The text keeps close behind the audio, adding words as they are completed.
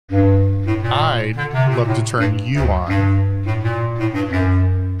I'd love to turn you on.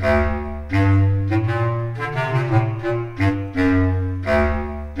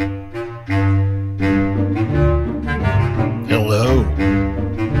 Hello,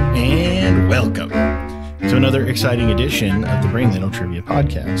 and welcome to another exciting edition of the Brain Ladle Trivia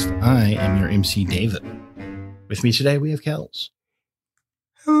Podcast. I am your MC, David. With me today, we have Kels.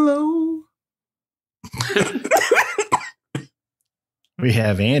 Hello. We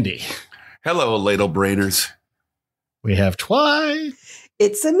have Andy. Hello, ladle brainers. We have Twy.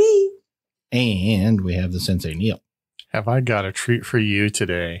 It's a me. And we have the Sensei Neil. Have I got a treat for you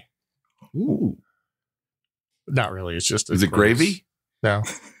today? Ooh. Not really. It's just a Is it quiz. gravy? No,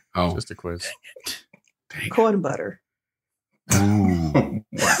 Oh, just a quiz. dang. Corn butter. Ooh.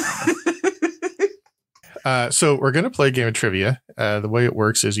 So we're going to play a game of trivia. The way it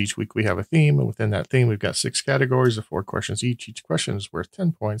works is each week we have a theme, and within that theme, we've got 6 categories of 4 questions each. Each question is worth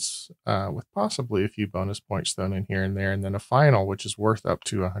 10 points, with possibly a few bonus points thrown in here and there, and then a final, which is worth up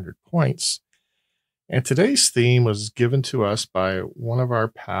to 100 points. And today's theme was given to us by one of our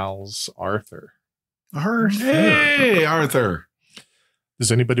pals, Arthur. Hey, Arthur.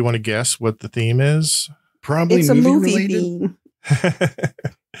 Does anybody want to guess what the theme is? Probably It's a movie related. theme.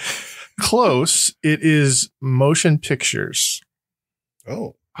 Close. It is motion pictures.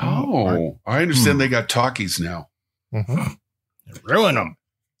 Oh. Oh, I understand they got talkies now. Mhm. Ruin them.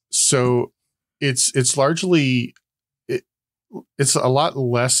 So it's largely it's a lot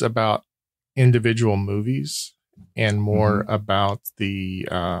less about individual movies and more about the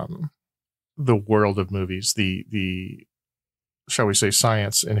world of movies, the shall we say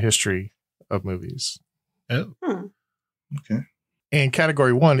science and history of movies. Oh. Okay. And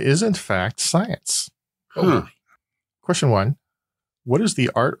category 1 is in fact science. Huh. Question 1. What is the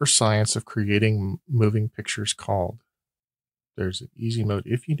art or science of creating moving pictures called? There's an easy mode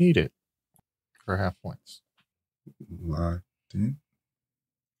if you need it for half points. Locked in.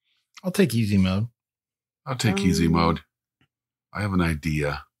 I'll take easy mode. I'll take easy mode. I have an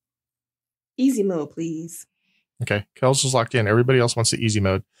idea. Easy mode, please. Okay. Kels is locked in. Everybody else wants the easy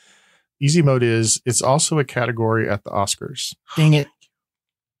mode. Easy mode it's also a category at the Oscars. Dang it.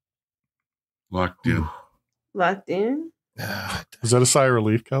 Locked in. Locked in. Is that a sigh of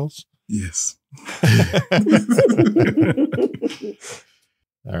relief, Kels? Yes.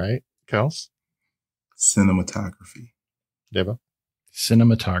 All right. Kels? Cinematography. Deva?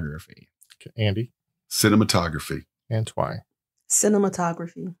 Cinematography. Okay. Andy? Cinematography. And Twy.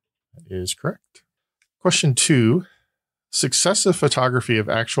 Cinematography. That is correct. Question 2. Successive photography of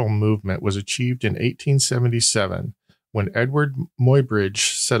actual movement was achieved in 1877 when Edward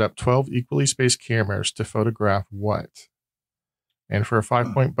Muybridge set up 12 equally spaced cameras to photograph what? And for a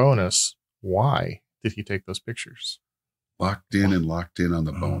 5-point bonus, why did he take those pictures? Locked in and locked in on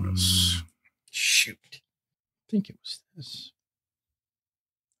the bonus. Shoot. I think it was this.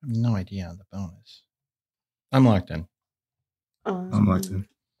 I have no idea on the bonus. I'm locked in. I'm locked in.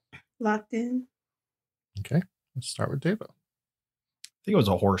 Locked in. Okay. Let's start with Deva. I think it was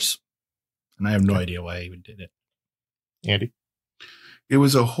a horse. And I have no idea why he did it. Andy? It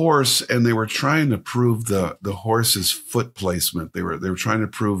was a horse, and they were trying to prove the horse's foot placement. They were trying to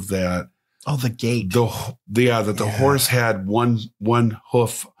prove that Oh, the gate. the horse had one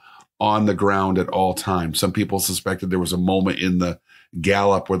hoof on the ground at all times. Some people suspected there was a moment in the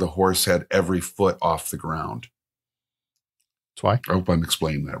gallop where the horse had every foot off the ground. Twy? I hope I'm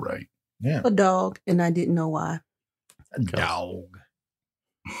explaining that right. Yeah. A dog, and I didn't know why. A dog.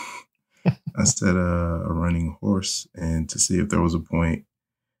 I said a running horse, and to see if there was a point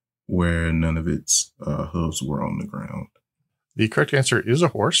where none of its hooves were on the ground. The correct answer is a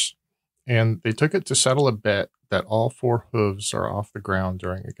horse, and they took it to settle a bet that all 4 hooves are off the ground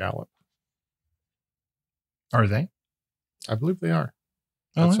during a gallop. Are they? I believe they are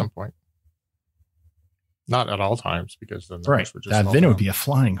Oh, at yeah. some point. Not at all times, because then the Right. horse would just Then fall it down. would be a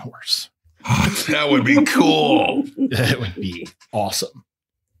flying horse. That would be cool. That would be awesome.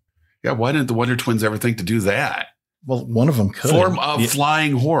 Yeah, why didn't the Wonder Twins ever think to do that? Well, one of them could. Form a Yeah,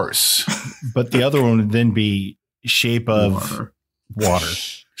 flying horse. but the other one would then be shape of water.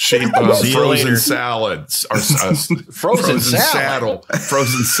 Shape of See you frozen later. salads. Or Frozen salad. saddle.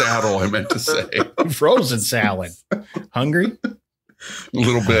 Frozen saddle, I meant to say. Frozen salad. Hungry? A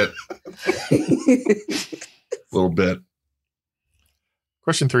little bit.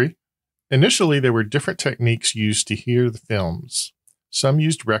 Question 3. Initially, there were different techniques used to hear the films. Some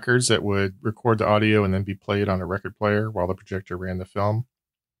used records that would record the audio and then be played on a record player while the projector ran the film.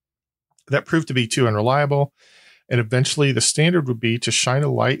 That proved to be too unreliable, and eventually the standard would be to shine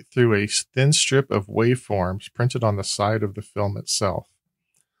a light through a thin strip of waveforms printed on the side of the film itself.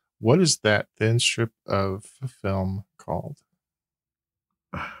 What is that thin strip of film called?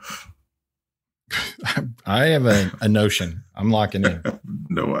 I have a notion. I'm locking in.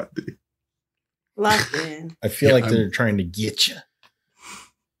 No idea. Locked in. I feel Yeah, like they're trying to get you.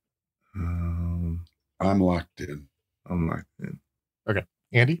 I'm locked in. I'm locked in.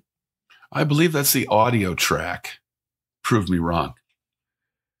 Andy? I believe that's the audio track. Prove me wrong.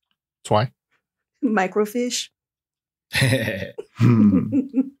 Twy? Microfiche.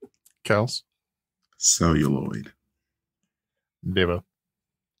 Kels? Celluloid. Devo?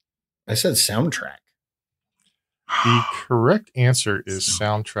 I said soundtrack. The correct answer is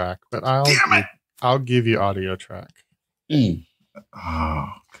soundtrack, but I'll give you audio track. Oh,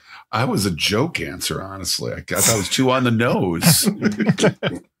 I was a joke answer, honestly. I thought I was too on the nose.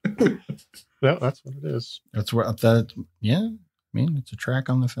 No, that's what it is. That's what that. Yeah, I mean it's a track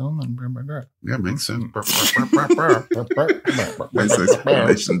on the film, and Yeah, makes sense. nice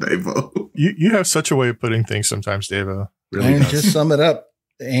explanation, Davo. You have such a way of putting things sometimes, Devo. Really and does. just sum it up.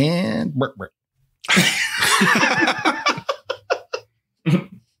 And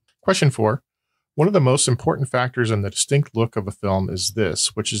Question 4. One of the most important factors in the distinct look of a film is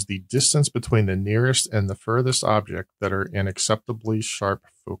this, which is the distance between the nearest and the furthest object that are in acceptably sharp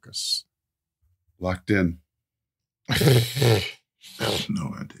focus. Locked in.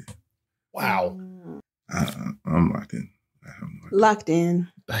 No idea. wow, I'm locked in. I have no idea. Locked in.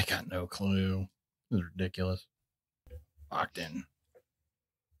 I got no clue. This is ridiculous. Locked in.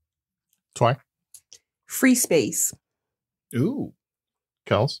 Twy? Free space. Ooh,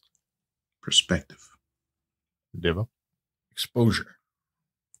 Kels? Perspective. Devo? exposure.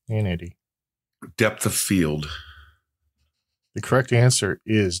 And Andy. Depth of field. The correct answer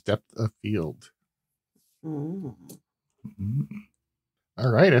is depth of field. Mm. Mm.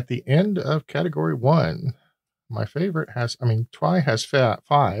 All right. At the end of category 1, my favorite Twy has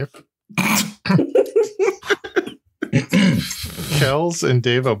 5. Kels and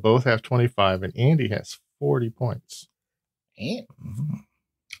Devo both have 25, and Andy has 40 points. And Mm.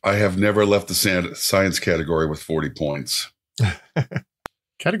 I have never left the science category with 40 points.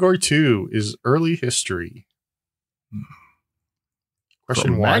 Category 2 is early history.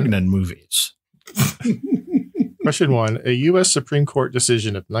 Question 1. Magnan movies. Question 1. A U.S. Supreme Court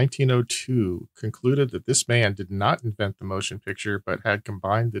decision of 1902 concluded that this man did not invent the motion picture, but had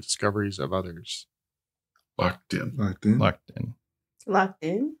combined the discoveries of others. Locked in. Locked in. Locked in. Locked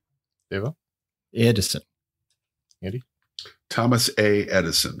in. Devo? Edison. Andy? Thomas A.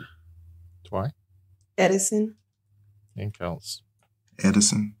 Edison. Twy? Edison. And Kels.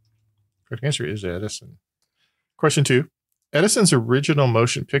 Edison. Correct answer is Edison. Question 2. Edison's original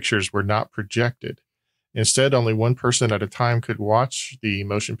motion pictures were not projected. Instead, only one person at a time could watch the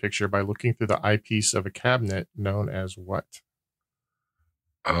motion picture by looking through the eyepiece of a cabinet known as what?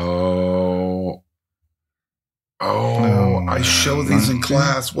 Oh, I show these in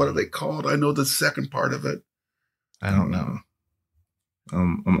class. What are they called? I know the second part of it. I don't know.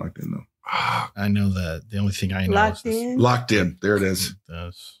 I'm locked in though. I know that the only thing I know Locked is in. Locked in. There it is.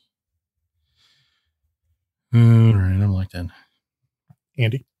 this. All right, I'm locked in.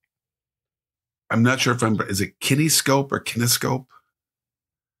 Andy? I'm not sure is it kinescope or kinescope?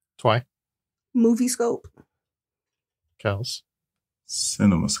 Twy? Movie scope. Kels?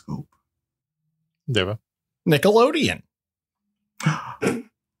 CinemaScope. Devo? Nickelodeon.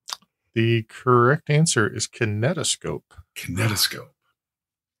 The correct answer is kinetoscope. Kinetoscope.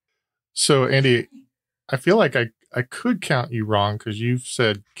 So, Andy, I feel like I could count you wrong because you've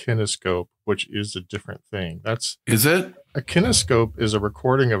said kinescope, which is a different thing. Is it? A kinescope is a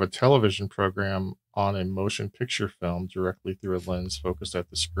recording of a television program on a motion picture film directly through a lens focused at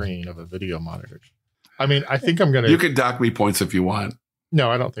the screen of a video monitor. I mean, I think I'm going to... You can dock me points if you want. No,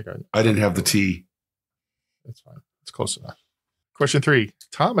 I don't think I didn't have the T. That's fine. It's close enough. Question 3.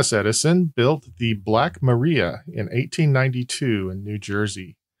 Thomas Edison built the Black Maria in 1892 in New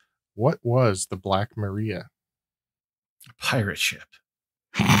Jersey. What was the Black Maria? Pirate ship.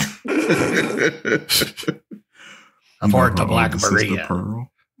 I'm Aboard the Black This is Maria. the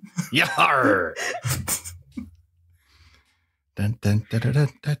Pearl. Yar! Dun, dun, dun, dun, dun,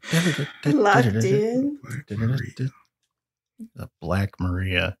 dun, dun, dun, dun, Locked dun, dun, in. Black Maria. The Black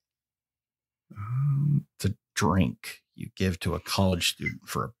Maria. It's a drink you give to a college student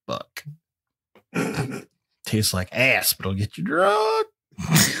for $1. Tastes like ass, but it'll get you drunk.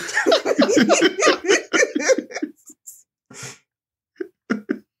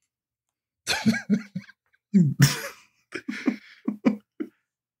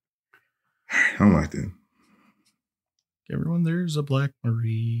 I'm locked in. Everyone, there's a Black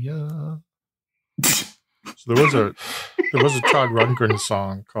Maria. So there was There was a Todd Rundgren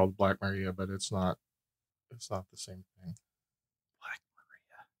song called Black Maria, but it's not the same thing.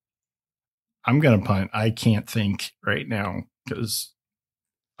 I'm going to punt. I can't think right now because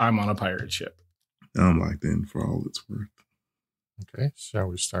I'm on a pirate ship. I'm locked in for all it's worth. Okay, shall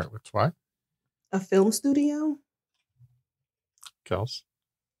we start with Twy? A film studio? Kels?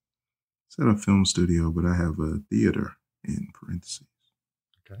 Said a film studio, but I have a theater in parentheses.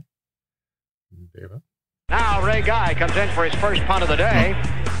 Okay. David? Now Ray Guy comes in for his first punt of the day.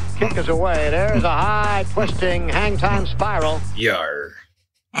 Kick is away. There's a high, twisting, hang time spiral. Yar.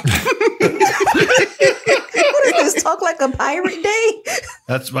 What is this? Talk like a pirate day?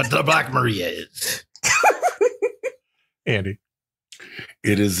 That's what the Black Maria is. Andy?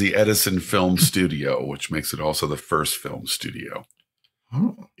 It is the Edison Film Studio, which makes it also the first film studio.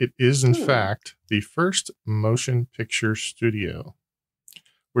 Oh, It is, in fact, the first motion picture studio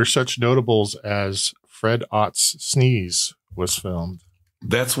where such notables as Fred Ott's Sneeze was filmed.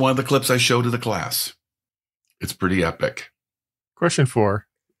 That's one of the clips I showed to the class. It's pretty epic. Question 4.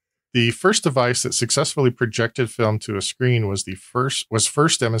 The first device that successfully projected film to a screen was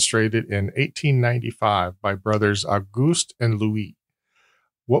first demonstrated in 1895 by brothers Auguste and Louis.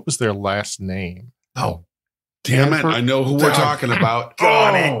 What was their last name? Oh, Damn And it. for- I know who we're talking about.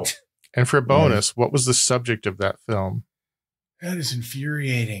 got Oh, it. And for a bonus, what was the subject of that film? That is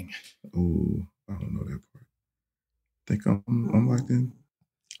infuriating. ooh, I don't know that part. Think I'm locked in.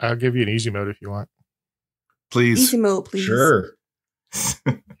 I'll give you an easy mode if you want. Please. Easy mode, please. Sure.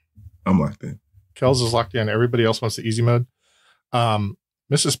 I'm locked in. Kels is locked in. Everybody else wants the easy mode.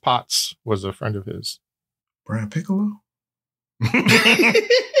 Mrs. Potts was a friend of his. Brian Piccolo?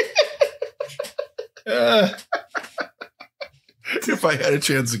 If I had a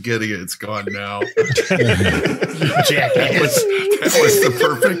chance of getting it, it's gone now. Jackass.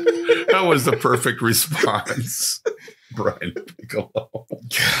 That was the perfect response. Brian Piccolo.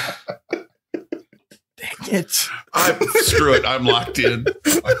 Dang it. Screw it. I'm locked in.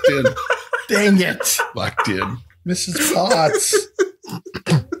 Locked in. Dang it. Locked in. Mrs. Potts.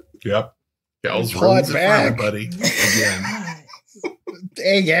 Yep. Kel's Clawed ruins it for back. everybody again.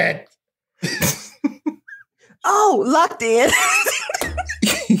 Dang it. Oh, locked in.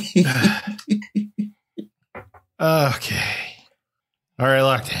 Okay. All right,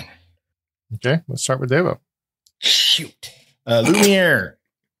 locked in. Okay, let's start with Devo. Shoot. Lumiere.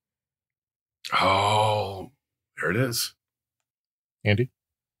 Oh, there it is. Andy?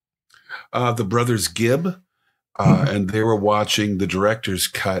 The brothers Gibb, and they were watching the director's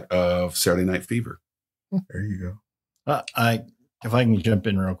cut of Saturday Night Fever. There you go. If I can jump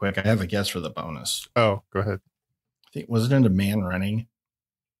in real quick, I have a guess for the bonus. Oh, go ahead. I think wasn't it a man running?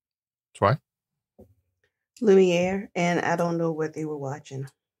 Twy? Lumiere, and I don't know what they were watching.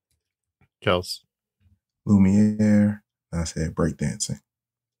 Kels? Lumiere. I said breakdancing.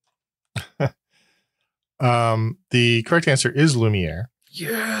 The correct answer is Lumiere.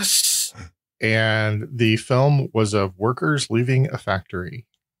 Yes. And the film was of workers leaving a factory.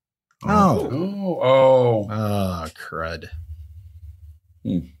 Oh. Oh, crud.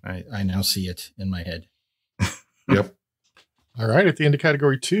 Hmm. I now see it in my head. Yep. All right, at the end of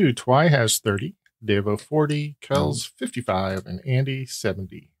category 2, Twy has 30, Devo 40, Kels 55, and Andy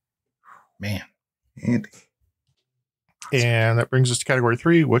 70. Man. Andy. And that brings us to category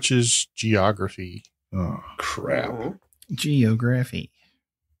 3, which is geography, Oh, Crap. Geography.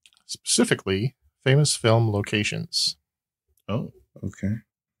 specifically famous film locations. Oh. okay.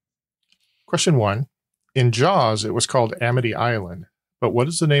 Question 1. In Jaws, it was called Amity Island, but what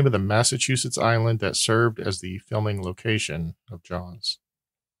is the name of the Massachusetts island that served as the filming location of Jaws?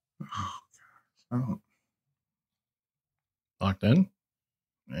 Oh, Locked in?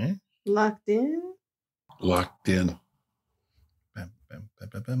 Eh? Locked in? Locked in.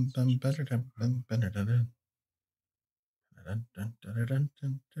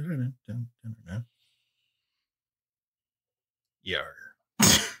 Yar.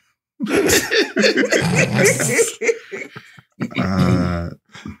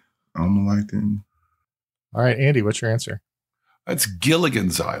 I'm locked in. All right, Andy, what's your answer? That's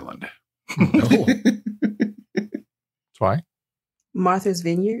Gilligan's Island. No. Twy? Martha's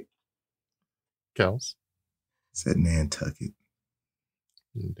Vineyard? Kels? Said Nantucket.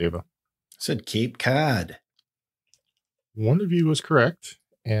 And Deva? Said Cape Cod. One of you was correct,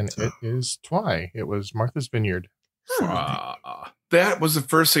 and it is Twy. It was Martha's Vineyard. That was the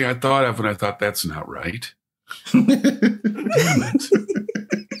first thing I thought of when I thought that's not right.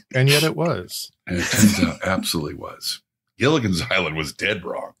 And yet it was. And it turns out absolutely was. Gilligan's Island was dead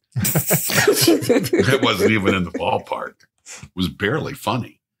wrong. It wasn't even in the ballpark. It was barely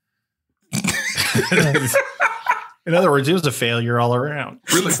funny. In other words, it was a failure all around.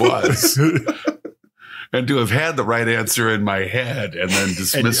 Really was. And to have had the right answer in my head and then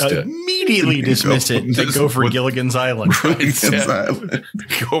dismissed it. Immediately dismiss it and go for Gilligan's Island. Gilligan's Island.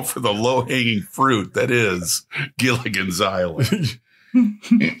 Go for the low-hanging fruit that is Gilligan's Island.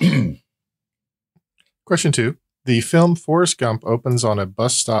 Question 2. The film Forrest Gump opens on a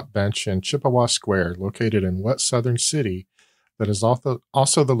bus stop bench in Chippewa Square, located in what southern city that is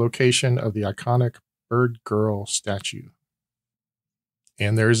also the location of the iconic Bird Girl statue?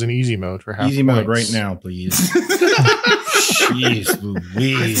 And there is an easy mode for half Easy points. mode right now, please. Jeez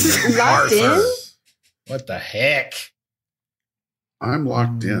Louise. Locked in? Arthur. What the heck? I'm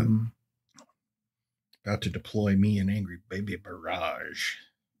locked in. About to deploy me an angry baby barrage.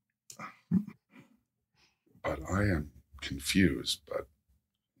 But I am confused. But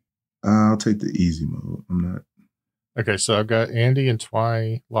I'll take the easy mode. I'm not. Okay, so I've got Andy and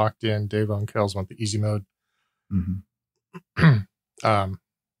Twy locked in. Dave and Kels want the easy mode. Mm-hmm.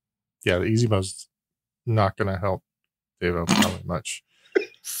 Yeah, the easy mode's not going to help Dave probably much.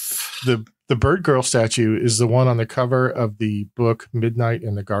 The Bird Girl statue is the one on the cover of the book Midnight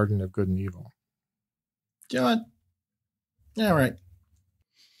in the Garden of Good and Evil. John. Yeah, all right.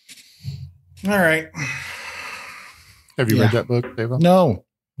 All right. Have you Yeah. read that book, Dave? No.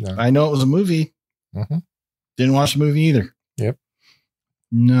 No. I know it was a movie. Mm-hmm. Didn't watch the movie either. Yep.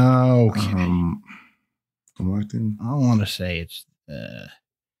 No. I'm locked in. I don't want to say it's. Is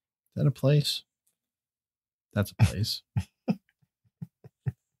that a place? That's a place.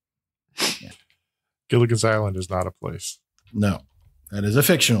 Gilligan's Island is not a place. No, that is a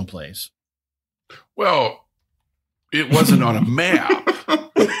fictional place. well, it wasn't on a map.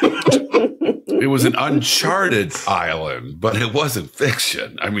 It was an uncharted island, but it wasn't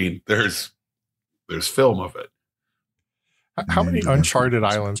fiction. I mean, there's film of it. How many Maybe that's uncharted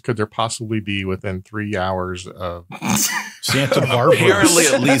what- islands could there possibly be within 3 hours of? Santa Barbara. Apparently,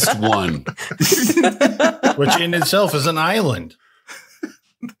 at least one. Which in itself is an island.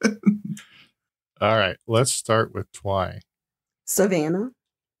 All right, let's start with Twy. Savannah.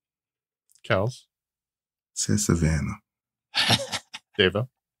 Kels, Says Savannah. Davo,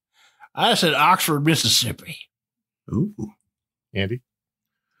 I said Oxford, Mississippi. Ooh. Andy.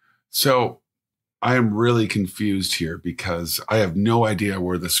 So I am really confused here because I have no idea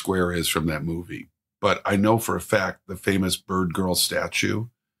where the square is from that movie. But I know for a fact the famous Bird Girl statue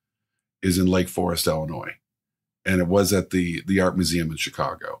is in Lake Forest, Illinois. And it was at the Art Museum in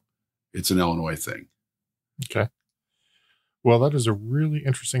Chicago. It's an Illinois thing. Okay. Well, that is a really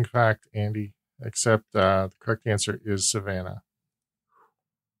interesting fact, Andy, except the correct answer is Savannah.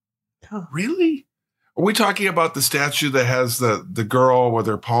 Oh. Really? Are we talking about the statue that has the girl with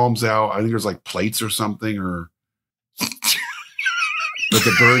her palms out? I think there's like plates or something, or that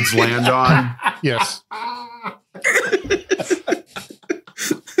the birds land on. Yes.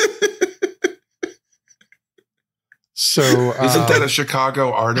 So Isn't that a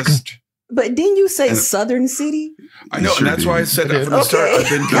Chicago artist? But didn't you say And- Southern City? I know, You sure and that's why I did. said I did. from the start, Okay. I've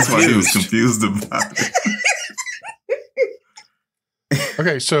been That's why he was confused. confused about it.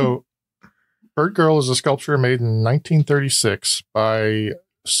 okay? So Bird Girl is a sculpture made in 1936 by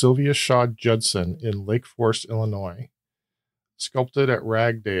Sylvia Shaw Judson in Lake Forest, Illinois. Sculpted at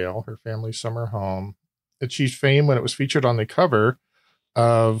Ragdale, her family's summer home. Achieved fame when it was featured on the cover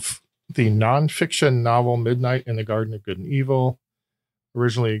of the nonfiction novel Midnight in the Garden of Good and Evil,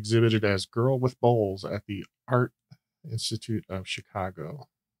 originally exhibited as Girl with Bowls at the Art Institute of Chicago.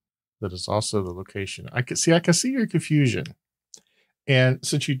 That is also the location. I can see your confusion. And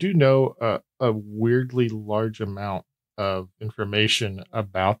since you do know a weirdly large amount of information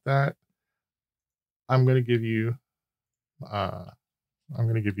about that, I'm going to give you 5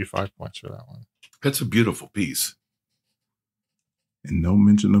 points for that one. It's a beautiful piece. And no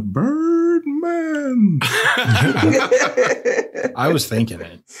mention of Birdman. I was thinking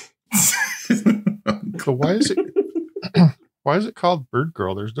it. So why is it called Bird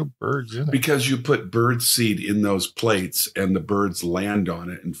Girl? There's no birds in it. Because you put bird seed in those plates and the birds land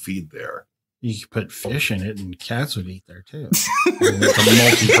on it and feed there. You could put fish in it and cats would eat there too. It's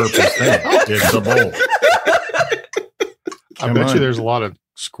a multi-purpose thing. It's a bowl. I Come bet on. you there's a lot of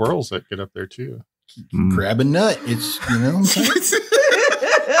squirrels that get up there too. Mm. Grab a nut. It's, you know what I'm saying?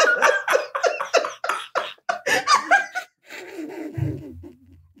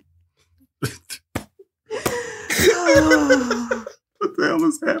 What the hell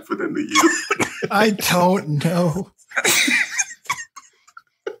is happening to you? I don't know.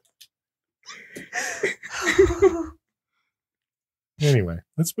 Anyway,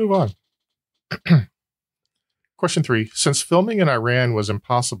 let's move on. Question 3. Since filming in Iran was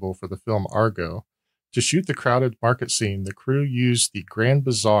impossible for the film Argo, To shoot the crowded market scene, the crew used the Grand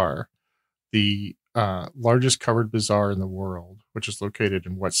Bazaar, the largest covered bazaar in the world, which is located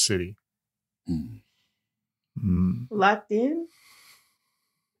in what city? Locked in.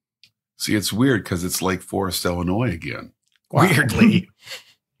 See, it's weird because it's Lake Forest, Illinois again. Wow. Weirdly.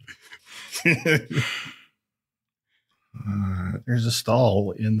 There's a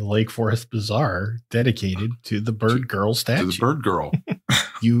stall in the Lake Forest Bazaar dedicated to the bird girl statue. To the bird girl.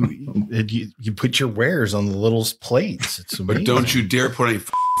 You put your wares on the little plates. It's But don't you dare put any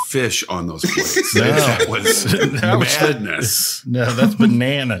fish on those plates. No. That was That was madness. No, that's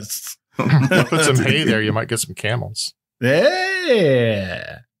bananas. Put some hay there. You might get some camels.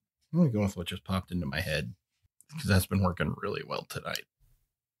 Yeah. I'm going to go with what just popped into my head because that's been working really well tonight.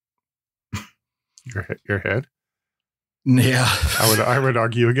 Your head? Yeah. I would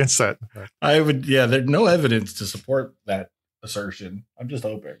argue against that. There's no evidence to support that assertion. I'm just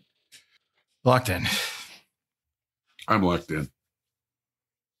hoping. Locked in. I'm locked in.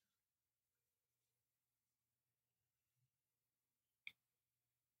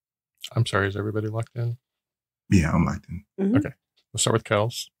 I'm sorry, is everybody locked in? Yeah, I'm locked in. Mhm. Okay. We'll start with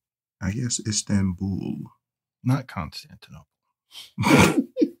Kels. I guess Istanbul. Not Constantinople.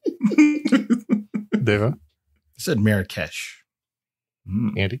 Deva. I said Marrakesh.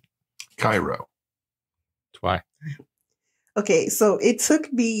 Andy. Cairo. Twy. Okay, so it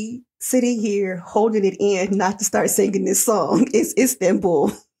took me sitting here holding it in not to start singing this song. It's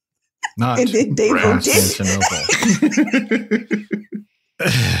Istanbul. Not And then Dave Constantinople.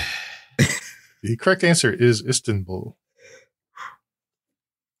 The correct answer is Istanbul.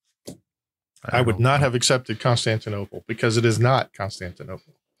 I would not have accepted Constantinople because it is not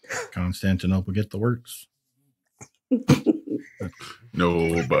Constantinople. Constantinople get the works.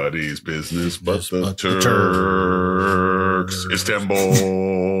 Nobody's business but Just the but the Turks. Turks.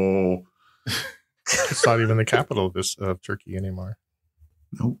 Istanbul. It's not even the capital of Turkey anymore.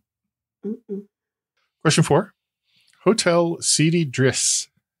 Nope. Mm-mm. Question 4. Hotel Sidi Driss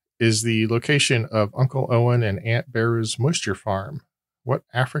is the location of Uncle Owen and Aunt Beru's moisture farm. What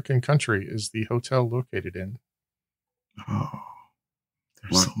African country is the hotel located in? Oh,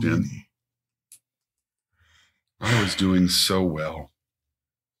 there's so Locked in. many. I was doing so well.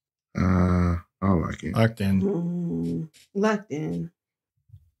 I like it. Locked in. Locked in.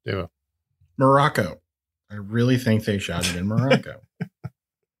 Deva. Morocco. I really think they shot it in Morocco.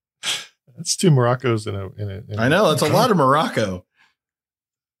 That's 2 Moroccos in a I know, that's a lot of Morocco.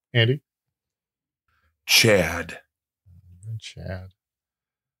 Andy. Chad. Chad.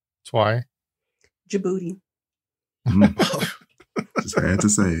 Twy. Djibouti. Just had to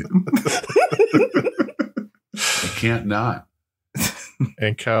say it. I can't not.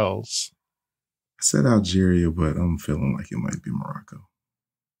 And Kels. I said Algeria, but I'm feeling like it might be Morocco.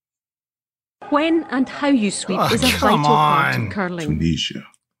 When and how you sweep Oh, is a vital come part on. of curling. Tunisia.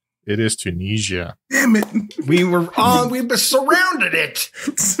 It is Tunisia. Damn it. We surrounded it.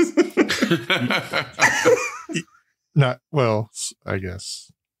 Not, well, I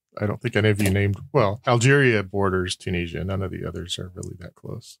guess. I don't think any of you named, well, Algeria borders Tunisia. None of the others are really that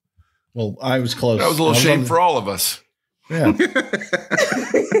close. Well, I was close. That was a little I shame on- for all of us. Yeah.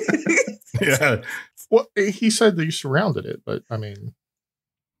 Yeah. Well, he said that you surrounded it, but I mean,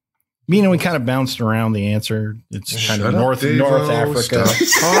 You know, we kind of bounced around the answer. It's kind of Shut up, North Davo. Africa.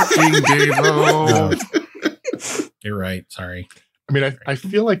 Stop talking, Davo. No. You're right. Sorry. I mean, I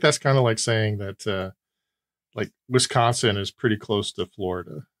feel like that's kind of like saying that, like Wisconsin is pretty close to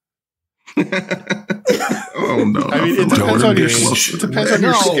Florida. Oh no. I mean, it Don't depends on your engage. it depends on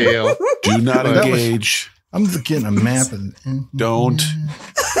your No. scale. Do not That was- engage. I'm getting a map. Don't.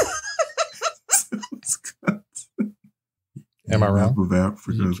 Am I wrong? Map of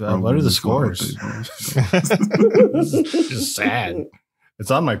Africa is What probably are the just what scores? they know. This is just sad.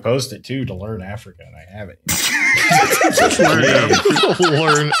 It's on my post-it too to learn Africa, and I haven't.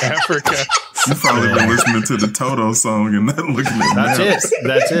 Learn Africa. You've probably been listening to the Toto song and not looking at That's maps. it.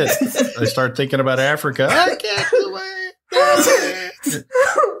 That's it. I start thinking about Africa. I can't do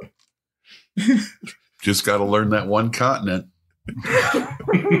it. Just got to learn that one continent.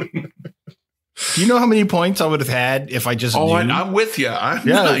 Do you know how many points I would have had if I just Oh, knew? I'm with you.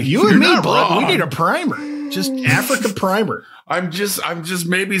 Yeah, you you're and me, not bud. We wrong. need a primer. Just Africa primer. I'm just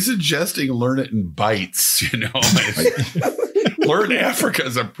maybe suggesting learn it in bites. You know, learn Africa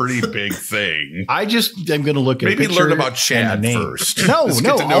is a pretty big thing. I'm going to look at Maybe a picture learn about and Chad a name. first. No, Let's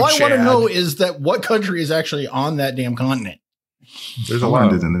no. get to know All I want to Chad. know is that what country is actually on that damn continent. There's I a lot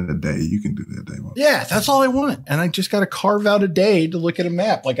learned of it in a day. You can do that day. Yeah, that's all I want. And I just got to carve out a day to look at a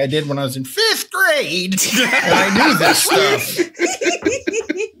map like I did when I was in 5th grade. And I knew this stuff.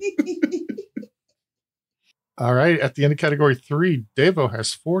 All right. At the end of category 3, Devo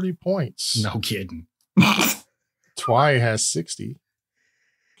has 40 points. No kidding. Twy has 60.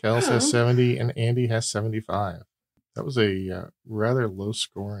 Kels has 70, and Andy has 75. That was a rather low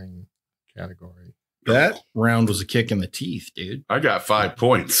scoring category. That round was a kick in the teeth, dude. I got 5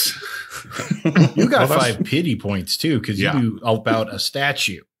 points. You got Well, 5 pity points too, because Yeah. you knew about a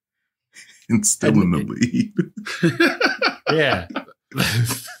statue. And still in the lead. Yeah.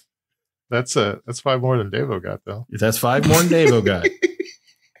 That's 5 more than Devo got, though. That's 5 more than Devo got.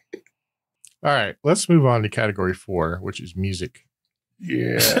 All right. Let's move on to category 4, which is music.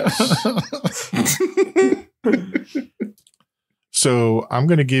 Yes. So I'm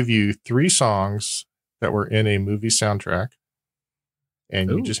going to give you 3 songs that were in a movie soundtrack, and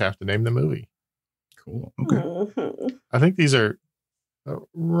you Ooh. just have to name the movie. Cool. Okay. Mhm. I think these are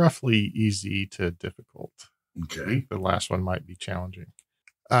roughly easy to difficult. Okay. The last one might be challenging.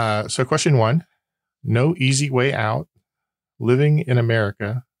 So question 1, No Easy Way Out, Living in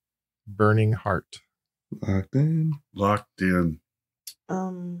America, Burning Heart. Locked in. Locked in.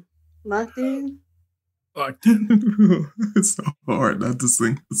 Locked in. It's so hard not to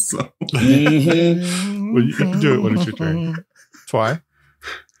sing the song. Well, you can do it when it's your turn. Twy,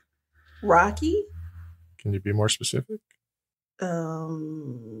 Rocky. can you be more specific?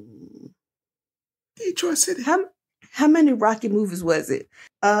 Detroit City. How many Rocky movies was it?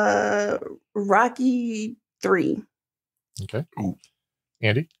 Rocky 3. Okay. Ooh.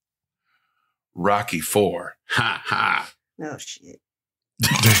 Andy? Rocky 4. Ha ha. Oh shit.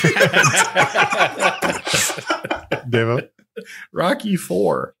 Devo? Rocky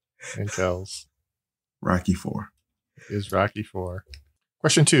 4. And Kels Rocky 4. is Rocky 4.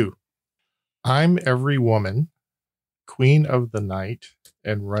 Question 2, I'm Every Woman, Queen of the Night,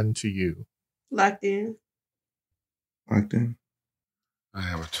 and Run to You. Locked in. Locked in. I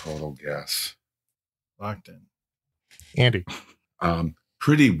have a total guess. Locked in. Andy?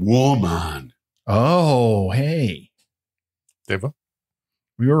 Pretty Woman. Oh, hey. Devo?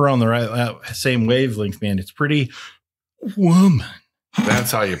 We were on the right same wavelength, man. It's Pretty Woman.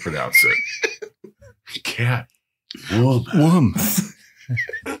 That's how you pronounce it. Cat. Woman. Woman.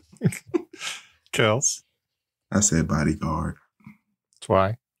 Kels? I said Bodyguard.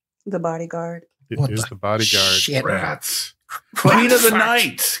 Twy? The Bodyguard. It What is the the Bodyguard. Shit. Rats. Queen of the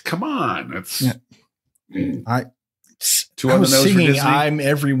Night. Come on. That's Yeah. Mm. Two I on the was nose for singing Disney. I'm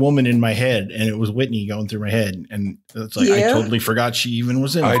Every Woman in my head, and it was Whitney going through my head. And it's like, I Yeah. totally forgot she even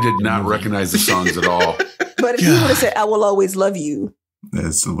was in I it. did not recognize the songs at all. But if you would have said, "I will always love you,"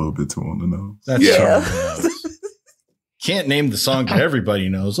 That's a little bit too on the nose. That's Yeah. so Can't name the song that everybody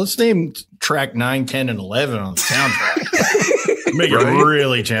knows. Let's name track 9, 10, and 11 on the soundtrack. Make Right? it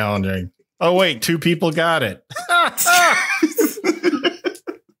really challenging. Oh, wait, 2 people got it.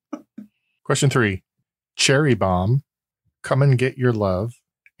 Question 3, Cherry Bomb, Come and Get Your Love,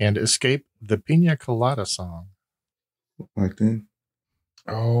 and Escape the Pina Colada Song. Locked in.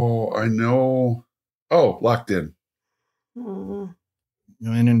 Oh, I know. Oh, Locked In. Mm.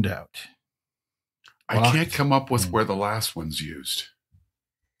 When in doubt. I Locked can't come up with In. where the last one's used.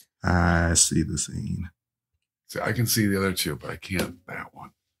 I see the scene. See, I can see the other 2, but I can't that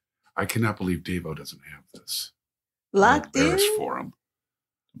one. I cannot believe Devo doesn't have this. Locked I'm in. embarrassed for him.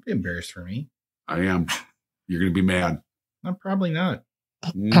 Don't be embarrassed for me. I am. You're going to be mad. I'm probably not.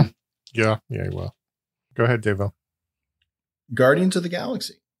 Mm. Yeah, you will. Go ahead, Devo. Guardians of the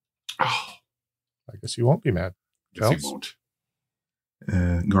Galaxy. Oh, I guess you won't be mad. yes, he Kels? won't.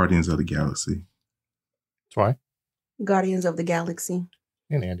 Guardians of the Galaxy. Twy? Guardians of the Galaxy.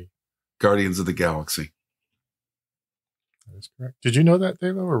 And Andy. Guardians of the Galaxy. That is correct. Did you know that,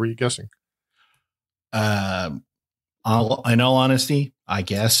 Devo, or were you guessing? In all honesty, I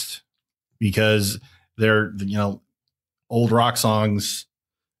guessed because they're, old rock songs,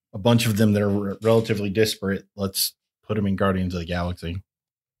 a bunch of them that are relatively disparate. Let's put them in Guardians of the Galaxy.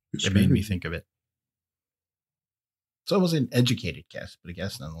 It made me think of it. So it was an educated guess, but a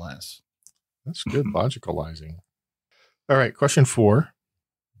guess nonetheless. That's good logicalizing. All right, question 4.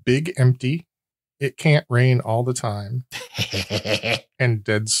 Big Empty, It Can't Rain All the Time, and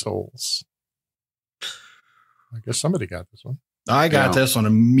Dead Souls. I guess somebody got this one. I got Yeah. this one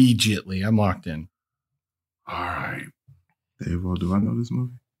immediately. I'm locked in. All right. Dave, do I know this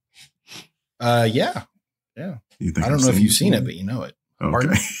movie? Yeah. You think I don't I've know if you've this seen it, movie? but you know it.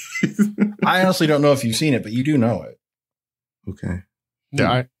 Okay. I honestly don't know if you've seen it, but you do know it. Okay.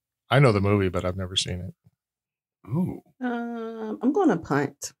 Yeah, I know the movie, but I've never seen it. Oh, I'm going to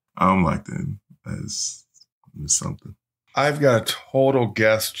punt. I'm locked in as something. I've got a total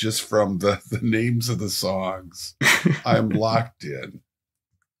guess just from the names of the songs. I'm locked in.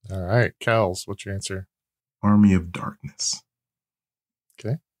 All right, Kels, what's your answer? Army of Darkness.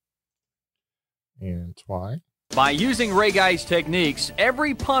 And Twy. By using Ray Guy's techniques,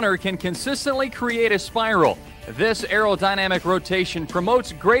 every punter can consistently create a spiral. This aerodynamic rotation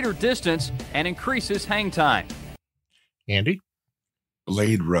promotes greater distance and increases hang time. Andy.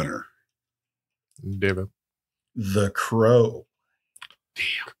 Blade Runner. David. The Crow.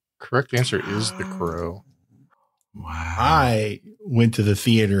 Correct answer is The Crow. Wow. I went to the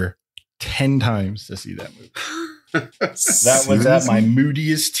theater 10 times to see that movie. That was at my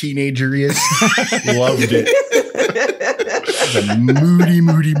moodiest teenageriest. Loved it. The moody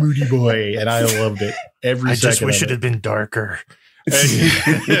boy, and I loved it every I second. just wish of it had been darker.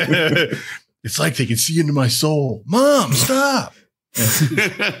 It's like they can see into my soul. Mom, stop.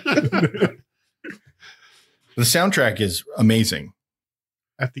 The soundtrack is amazing.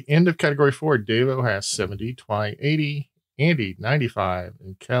 At the end of category 4, Davo has 70, Twy 80, Andy 95,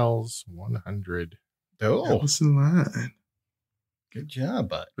 and Kells 100. That Oh, was in line. good job,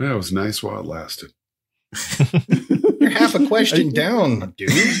 bud. That was nice while it lasted. You're half a question down,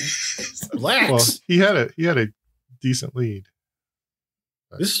 dude. Relax. Well, he had a decent lead.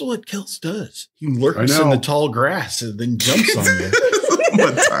 This is what Kels does. He I lurks know. in the tall grass and then jumps on you. I'm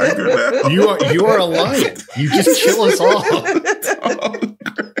a tiger now. You are a lion. You just kill us all.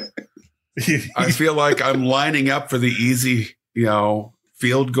 I feel like I'm lining up for the easy,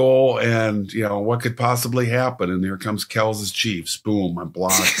 field goal and, what could possibly happen. And here comes Kells' Chiefs. Boom, I'm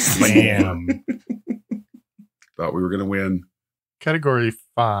blocked. Bam. Thought we were going to win. Category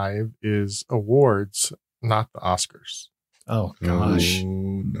 5 is awards, not the Oscars. Oh gosh.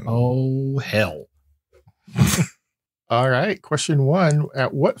 Oh, no. Oh hell. All right. Question 1.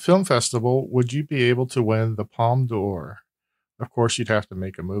 At what film festival would you be able to win the Palme d'Or? Of course, you'd have to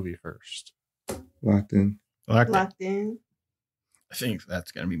make a movie first. Locked in. Locked in. I think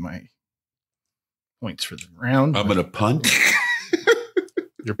that's going to be my points for the round. I'm going to punt.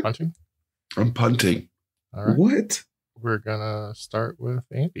 You're punting? I'm punting. All right. What? We're going to start with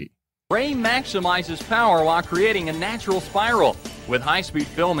Andy. Ray maximizes power while creating a natural spiral. With high-speed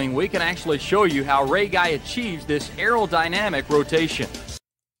filming, we can actually show you how Ray Guy achieves this aerodynamic rotation.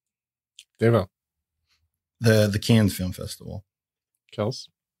 Davo. The Cannes Film Festival. Kells.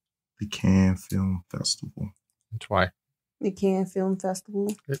 The Cannes Film Festival. And Twy. The Cannes Film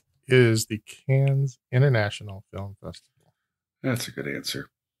Festival. It is the Cannes International Film Festival. That's a good answer.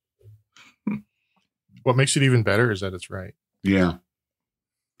 What makes it even better is that it's right. Yeah.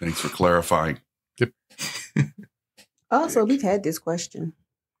 Thanks for clarifying. Also, we've had this question.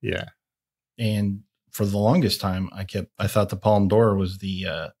 Yeah. And for the longest time, I thought the Palme d'Or was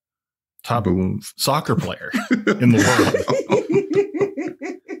the top Balloons. soccer player in the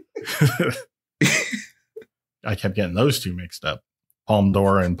world. I kept getting those two mixed up. Palme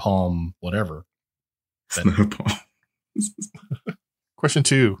d'Or and Palm whatever. It's not a palm. Question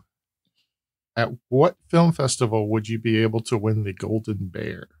 2. At what film festival would you be able to win the Golden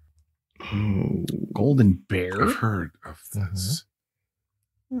Bear? Oh, Golden Bear? I've heard of this.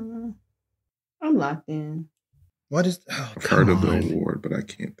 I'm locked in. What is I've heard of the award, but I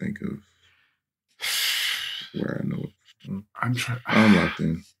can't think of where I know it from. I'm trying. I'm locked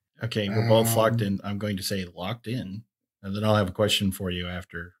in. Okay, we're both locked in. I'm going to say locked in. And then I'll have a question for you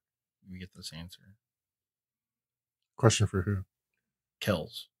after we get this answer. Question for who?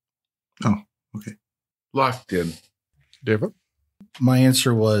 Kells. Oh, okay. Locked in. David? My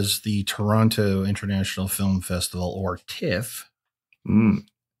answer was the Toronto International Film Festival, or TIFF. Mm.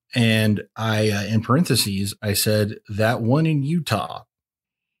 And I, in parentheses, I said that one in Utah.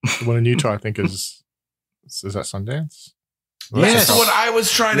 The one in Utah, I think, is that Sundance? Yes. That's what I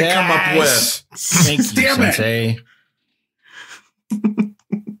was trying to come up with. Thank you, Damn it. Sensei.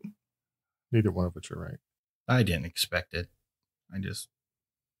 Neither one of which are right. I didn't expect it. I just.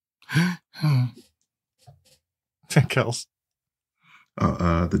 Kells?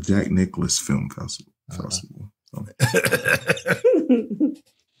 The Jack Nicklaus Film Festival. So,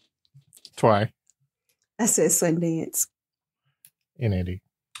 Twy? I said Sundance. And Andy?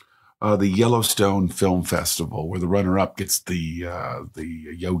 The Yellowstone Film Festival, where the runner-up gets the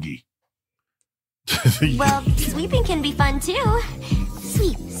yogi. Well, sweeping can be fun too.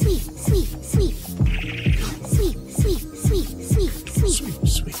 Sweep, sweep, sweep, sweep. Sweep, sweep, sweep, sweep, sweep.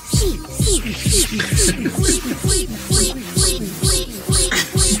 Sweep, sweep,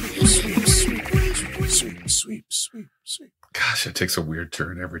 sweep, sweep, Sweep. Gosh, it takes a weird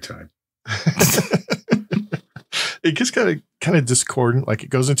turn every time. It gets kind of discordant, like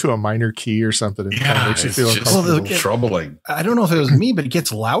it goes into a minor key or something, and kind of makes you it's feel just uncomfortable. troubling. I don't know if it was me, but it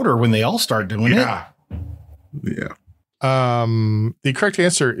gets louder when they all start doing it. Yeah. yeah. The correct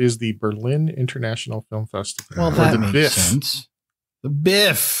answer is the Berlin International Film Festival. Well, Or that the makes BIFF. sense. The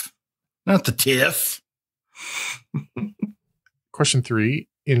Biff, not the TIFF. Question 3.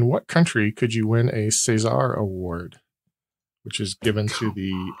 In what country could you win a César Award, which is given to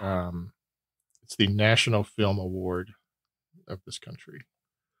it's the National Film Award of this country?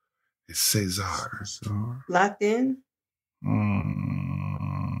 It's Cesar. Locked in.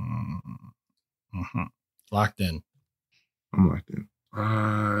 Mm-hmm. Locked in. I'm locked in.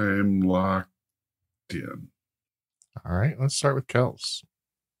 I'm locked in. All right, let's start with Kels.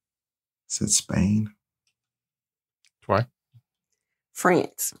 Said Spain. Twy,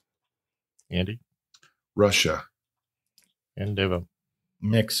 France. Andy, Russia. and Devo.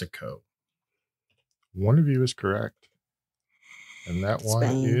 Mexico. One of you is correct. And that one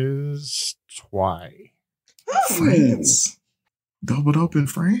Spain. is Twy. France. Doubled up in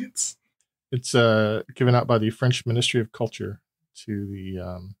France. It's given out by the French Ministry of Culture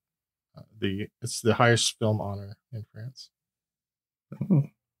to it's the highest film honor in France. Oh.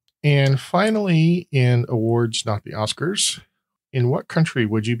 And finally, in awards, not the Oscars, in what country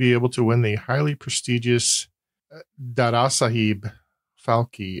would you be able to win the highly prestigious Dadasaheb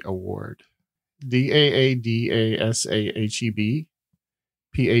Phalke Award? DAADASAHEB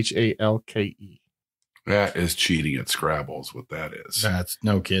PHALKE. That is cheating at Scrabble is what that is. That's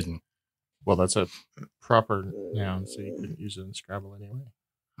no kidding. Well, that's a proper noun, so you couldn't use it in Scrabble anyway.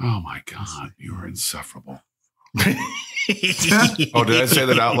 Oh my God, you are insufferable. Oh, did I say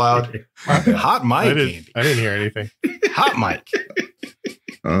that out loud? Hot mic, I Andy. didn't hear anything. Hot mic.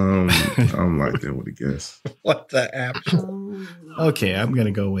 I'm locked in with a guess. What the app? Okay, I'm gonna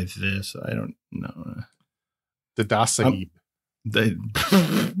go with this. I don't know. Dadasaheb. The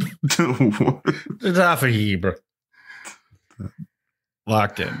What? Zafahib.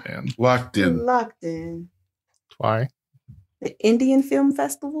 Locked in, man. Locked in. Locked in. Twy, The Indian Film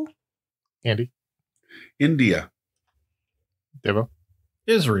Festival. Andy, India. Devo,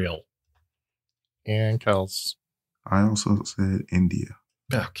 Israel. and Kels. I also said India.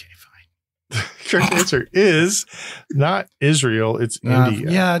 Okay, fine. Correct answer is not Israel, it's India.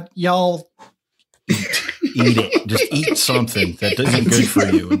 Yeah, y'all eat it. Just eat something that isn't good for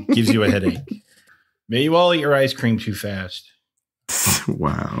you and gives you a headache. Maybe you all eat your ice cream too fast.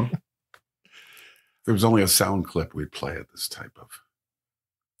 Wow. If there was only a sound clip, we'd play it this type of.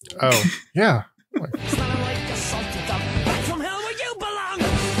 Oh, yeah.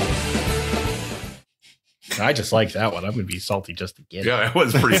 I just like that one. I'm going to be salty just to get it. Yeah, it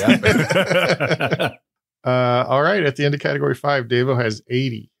was pretty epic. All right. At the end of category 5, Devo has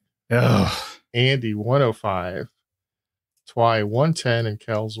 80, Ugh. Andy 105, Twy 110, and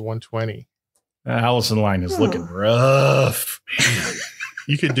Kels 120. Allison line is looking rough.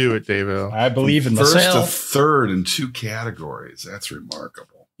 You could do it, Devo. I believe in First to myself. third in 2 categories. That's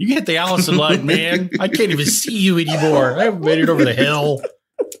remarkable. You get the Allison line, man. I can't even see you anymore. I haven't made it over the hill.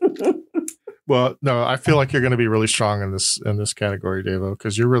 Well, no, I feel like you're going to be really strong in this category, Devo,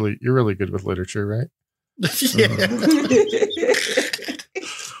 because you're really good with literature, right? Yeah.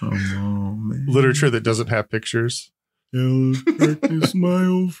 Come on, man. Literature that doesn't have pictures. Practice my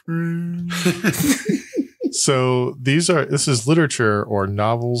old friend. So this is literature or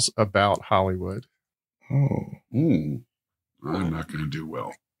novels about Hollywood. Oh, I'm not going to do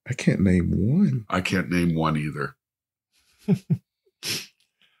well. I can't name one. I can't name one either.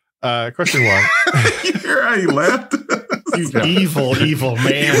 Question 1. You hear how he laughed? You evil He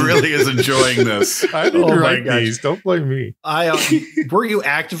man. really is enjoying this. I didn't Oh my write gosh. these. Don't blame me. Were you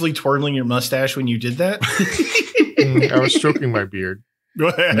actively twirling your mustache when you did that? I was stroking my beard.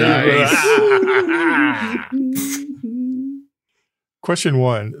 Question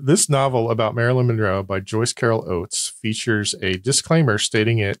 1. This novel about Marilyn Monroe by Joyce Carol Oates features a disclaimer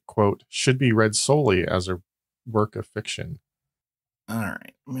stating it, quote, should be read solely as a work of fiction. All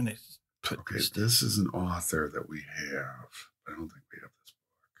right. I'm going to put Okay, this. this is an author that we have. I don't think we have this.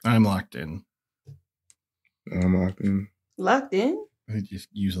 I'm locked in. I'm locked in. Locked in. I'm just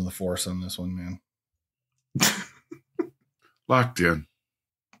using the force on this one, man. Locked in.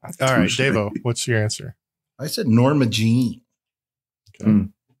 All right, Touche. Devo, what's your answer? I said Norma Jean. Okay.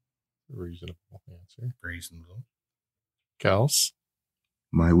 Mm. Reasonable answer. Reasonable. Kels,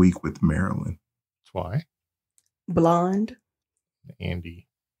 My Week with Marilyn. Twy, Blonde. Andy.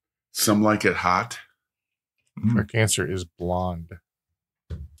 Some like it hot. Mm. Correct answer is blonde.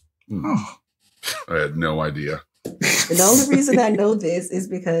 Oh, I had no idea. And the only reason I know this is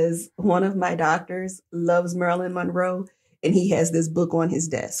because one of my doctors loves Marilyn Monroe and he has this book on his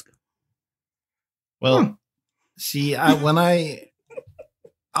desk. Well, see, I'll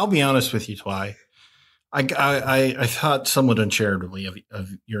be honest with you, Twy. I thought somewhat uncharitably of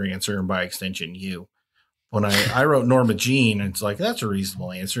your answer, and by extension, you. When I wrote Norma Jean, it's like, that's a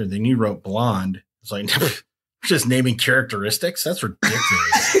reasonable answer. Then you wrote blonde. It's like, just naming characteristics? That's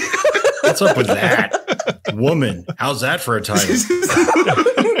ridiculous. What's up with that? Woman. How's that for a title?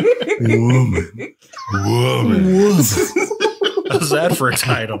 Woman. How's that for a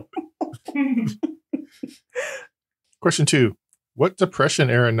title? Question 2. What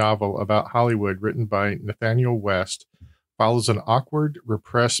Depression-era novel about Hollywood written by Nathaniel West follows an awkward,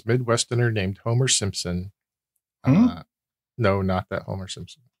 repressed Midwesterner named Homer Simpson? No, not that Homer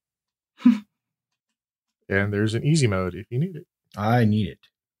Simpson. And there's an easy mode if you need it. I need it.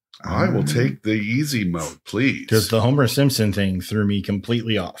 I will take the easy mode, please. Because the Homer Simpson thing threw me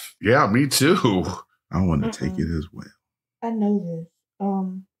completely off. Yeah, me too. I want to take it as well. I know this.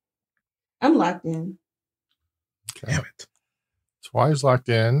 I'm locked in. Okay. Damn it. Twi's locked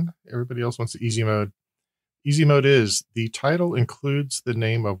in. Everybody else wants the easy mode. Easy mode is the title includes the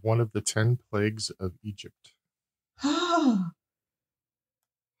name of one of the 10 plagues of Egypt. Okay.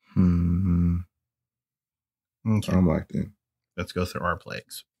 I'm locked in. Let's go through our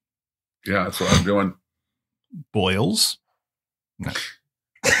plagues. Yeah, that's what I'm doing. Boils. No.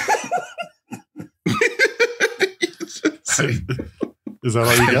 Is that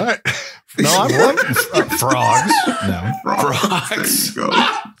all you got? No, I'm frogs. No. Frogs.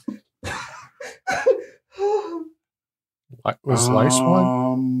 What was Lice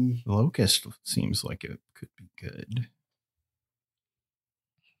one? Locust seems like it could be good.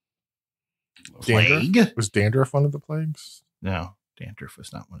 Plague? Dandruff? Was dandruff one of the plagues? No, dandruff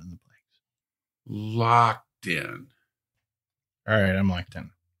was not one of the plagues. Locked in. All right, I'm locked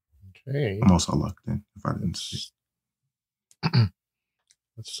in. Okay. I'm also locked in. If I didn't see.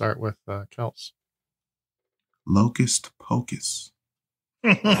 Let's start with Kels. Locust Pocus.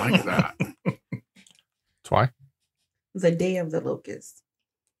 I like that. Twy. The Day of the Locust.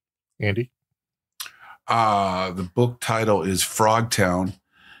 Andy. The book title is Frogtown,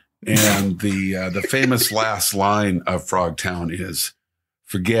 and the famous last line of Frogtown is,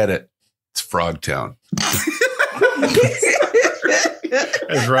 "Forget it, it's Frogtown."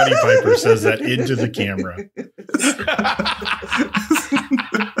 As Roddy Piper says that into the camera.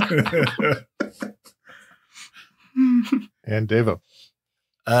 And Devo.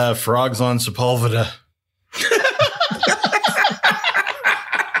 Frogs on Sepulveda.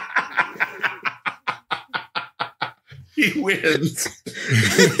 He wins.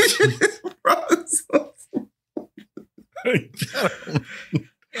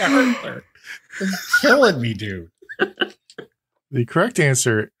 You're killing me, dude. The correct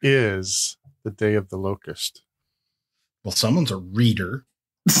answer is the Day of the Locust. Well, someone's a reader.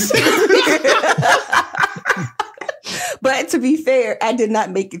 But to be fair, I did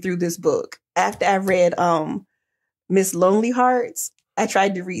not make it through this book. After I read Miss Lonely Hearts, I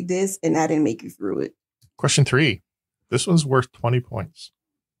tried to read this and I didn't make it through it. Question 3. This one's worth 20 points.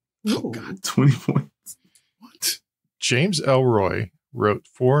 Oh, God, 20 points. What? James Ellroy wrote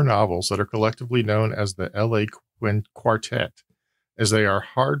 4 novels that are collectively known as the L.A. Quartet, as they are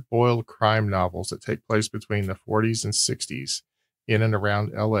hard-boiled crime novels that take place between the 40s and 60s in and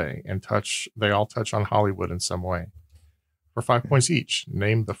around L.A. and they all touch on Hollywood in some way. For 5 points each,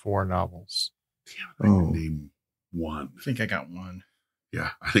 name the 4 novels. Damn, I can name one. I think I got one.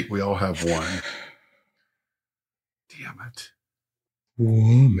 Yeah, I think we all have one. Damn it.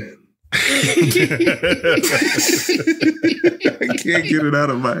 Woman. I can't get it out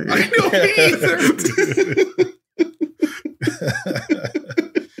of my head. I know either.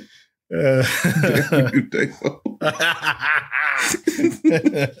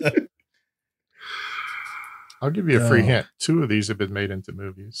 I'll give you a free hint. 2 of these have been made into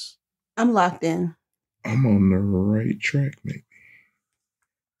movies. I'm locked in. I'm on the right track, maybe.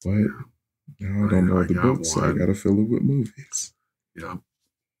 But now I don't know the book, so I got to fill it with movies. Yeah.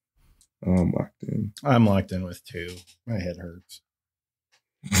 I'm locked in. I'm locked in with 2. My head hurts.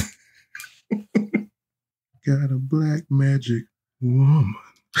 Got a black magic woman.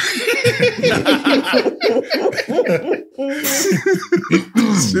 Shit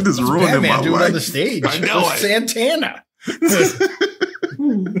is ruining my life. On the stage. I know it. Santana.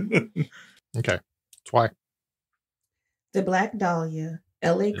 Okay. Twy. The Black Dahlia,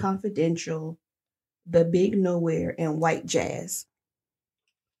 L.A. Confidential, The Big Nowhere, and White Jazz.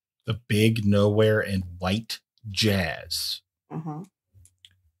 The Big Nowhere and White Jazz. Uh-huh.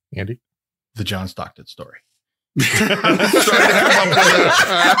 Andy. The John Stockton Story.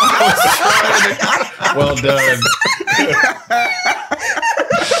 Well done.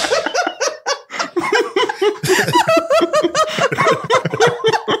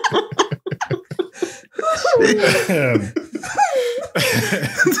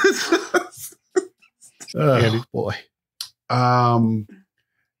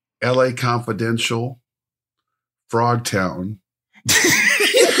 LA Confidential, Frogtown,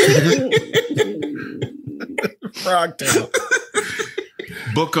 Frogtown.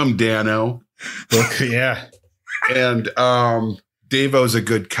 Bookham Dano, Yeah. and Davo's a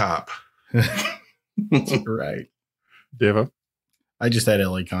good cop. Right. Devo, I just had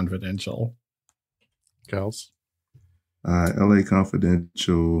LA Confidential. Kels, LA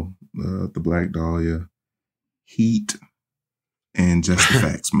Confidential, The Black Dahlia, Heat, and Just the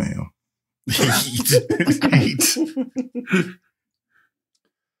Facts, ma'am.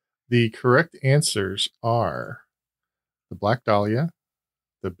 The correct answers are The Black Dahlia,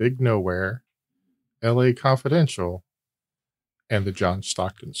 The Big Nowhere, LA Confidential, and The John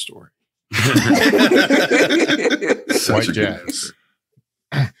Stockton Story. White Jazz.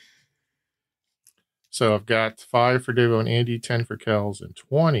 So I've got 5 for Devo and Andy, 10 for Kels, and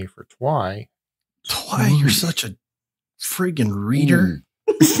 20 for Twy. Twy, you're such a friggin' reader.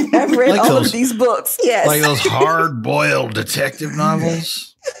 I've read Like all those- of these books. Yes. Like those hard-boiled detective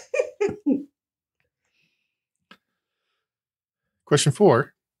novels. Question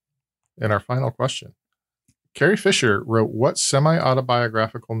 4, and our final question. Carrie Fisher wrote what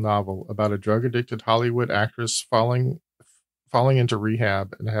semi-autobiographical novel about a drug-addicted Hollywood actress falling into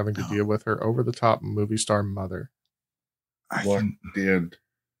rehab and having to deal with her over-the-top movie star mother? I Locked can, in.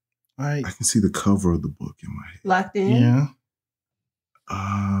 I can see the cover of the book in my head. Locked in. Yeah.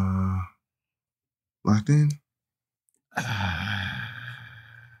 Locked in?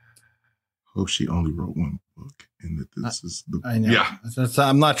 Hope she only wrote one book and that this is the I know. Yeah.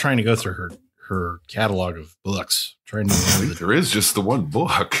 I'm not trying to go through her catalog of books. Trying to I remember think there is just the one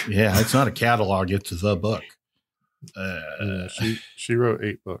book. Yeah, it's not a catalog, it's the book. She wrote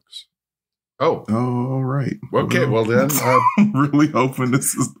 8 books. Oh, all right. okay. Well, then I'm really hoping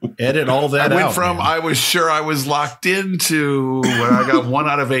this is the Edit all that I went out. from man. I was sure I was locked into when I got 1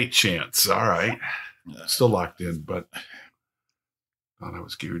 out of 8 chance. All right. Still locked in, but thought I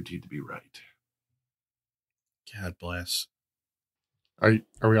was guaranteed to be right. God bless. Are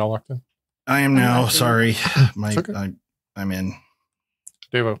we all locked in? I am now. Sorry. It's okay. I'm in.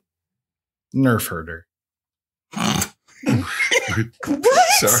 Devo, Nerf herder. What?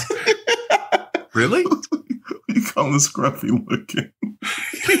 Sorry. Really? you call him scruffy looking.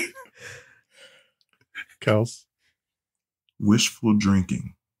 Kels, Wishful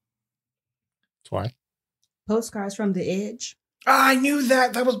drinking. Twy, Postcards from the Edge. I knew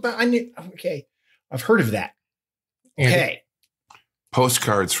that. That was bad. I knew. Okay. I've heard of that. Andy. Okay.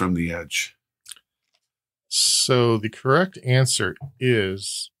 Postcards from the Edge. So the correct answer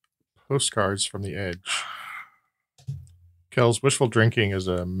is Postcards from the Edge. Kels, Wishful Drinking is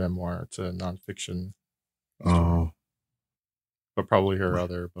a memoir. It's a nonfiction, Oh. but probably her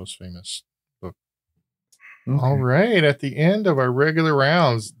other most famous book. Okay. All right. At the end of our regular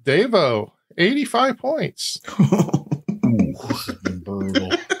rounds, Devo, 85 points. This has been brutal.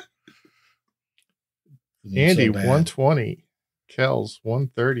 Andy, So bad. 120. Kels,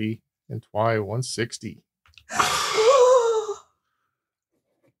 130. And Twy, 160.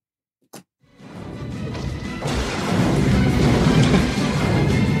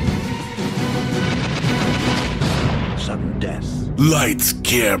 Sudden death. Lights,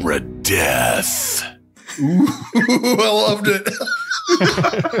 camera, death. Ooh, I loved it.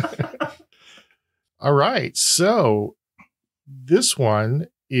 All right. So this one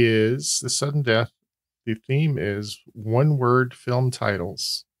is the sudden death. The theme is one-word film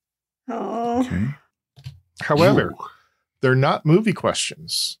titles. Oh. Okay. However, Ooh. they're not movie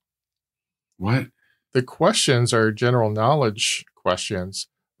questions. What? The questions are general knowledge questions,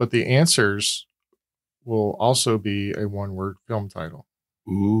 but the answers will also be a one-word film title.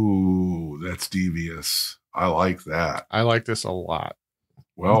 Ooh, that's devious. I like that. I like this a lot.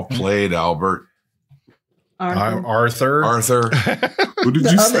 Well played, Albert. Arthur. Arthur. What did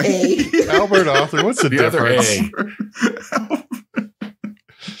The you other say? A. Albert Author, what's the The other difference?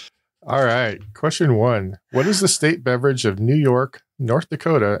 All right. Question 1. What is the state beverage of New York, North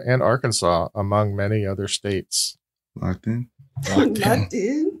Dakota, and Arkansas, among many other states? Locked in. Locked in. Locked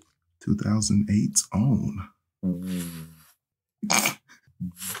in. 2008's own.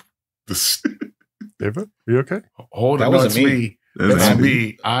 This, David, are you okay? hold That on, no, wasn't it's me. me. That's Andy.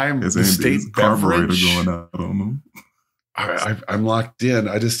 me. I'm It's the Andy. state It's a carburetor beverage. going out on them. I'm locked in.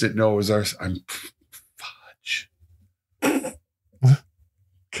 I just didn't know it was ours. I'm fudge.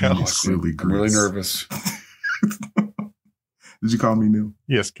 Kels. Really I'm really grits. nervous. Did you call me Neil?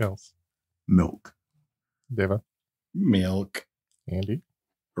 Yes, Kels. Milk. David, Milk. Andy,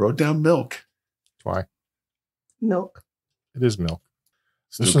 Wrote down milk. Twy. Milk. It is milk.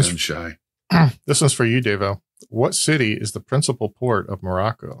 Still This is- gun shy. This one's for you, Devo. What city is the principal port of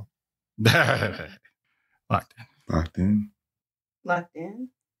Morocco? Locked in. Locked in. Locked in.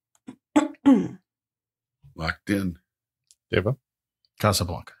 Locked in. Deva,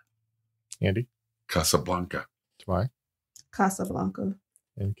 Casablanca. Andy, Casablanca. Twy, Casablanca.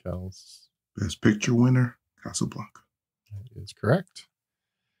 and Kels. Best picture winner, Casablanca. That is correct.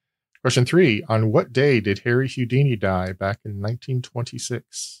 Question 3. On what day did Harry Houdini die back in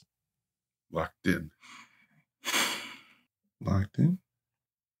 1926? Locked in. Locked in.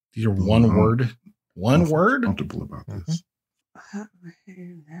 These are one word. One word? Comfortable about this.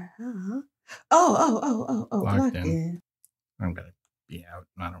 Oh, Locked locked in. in. I'm going to be out.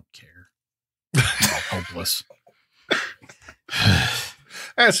 I don't care. I'm hopeless.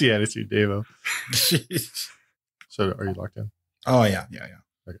 That's the attitude, Davo. So are you locked in? Oh, yeah.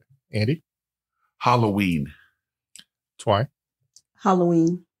 Andy, Halloween. Twy,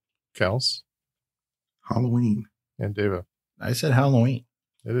 Halloween. Kels, Halloween. and Davo. I said Halloween.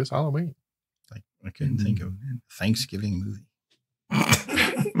 It is Halloween. Like, I couldn't think of a Thanksgiving movie.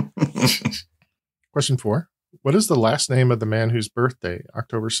 Question 4. What is the last name of the man whose birthday,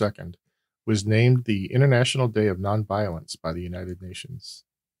 October 2nd, was named the International Day of Nonviolence by the United Nations?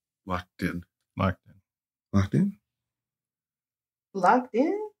 Locked in. Locked in. Locked in. Locked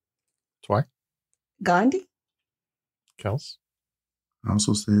in. Twy, Gandhi. Kels, I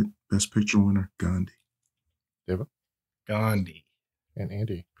also said best picture winner, Gandhi. Deva, Gandhi. and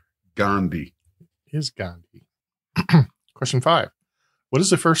Andy. Gandhi. Is Gandhi. Question 5. What is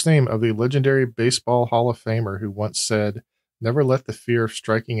the first name of the legendary Baseball Hall of Famer who once said, "Never let the fear of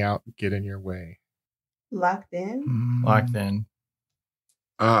striking out get in your way"? Locked in. Locked in.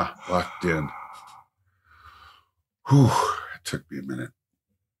 Locked in. Whew. It took me a minute.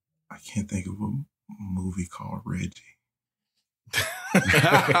 I can't think of a movie called Reggie.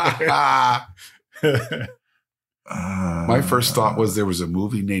 My first thought was there was a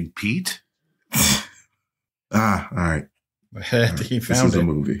movie named Pete. All right. He This found is a it.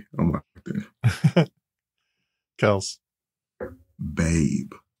 movie. I'm locked in. Kels,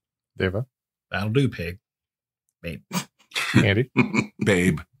 Babe. Deva, That'll do, pig. Babe. Andy,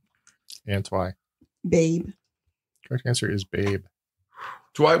 Babe. and Twy. Babe. Correct answer is Babe.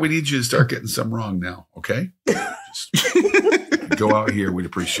 Dwight, we need you to start getting some wrong now, okay? Just go out here. We'd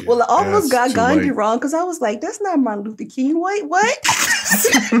appreciate it. Well, I almost It's got too Gandhi late. wrong because I was like, that's not Martin Luther King. Wait, what?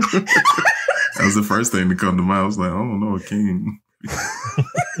 That was the first thing to come to mind. I was like, I don't know a king.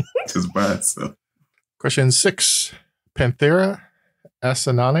 Just by itself. Question 6. Panthera,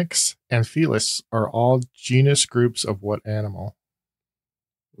 Acinonyx, and Felis are all genus groups of what animal?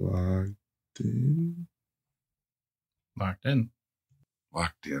 Locked in. Locked in.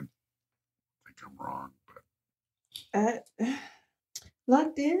 Locked in. I think I'm wrong, but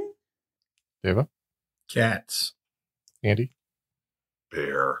Locked in. Deva, Cats. Andy,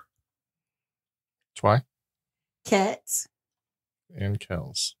 bear. Twy, Cats. and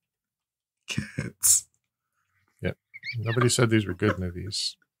Kels. Cats. Nobody said these were good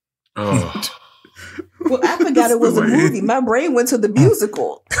movies. Oh, Well, I forgot it was a movie. My brain went to the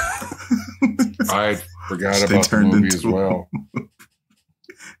musical. I forgot They about the turned movie as into- well.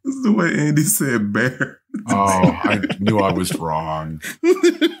 This is the way Andy said bear. Oh, I knew I was wrong.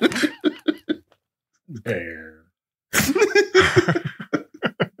 Bear.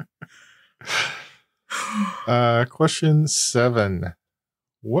 Question 7.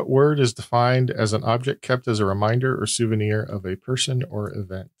 What word is defined as an object kept as a reminder or souvenir of a person or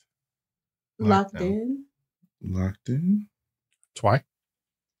event? Locked Locked in. Locked in. Twy,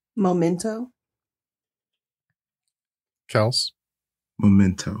 Memento. Kels,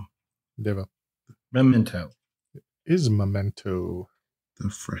 Memento. Deva. Memento. Is Memento. The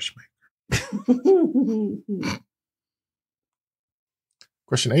fresh maker.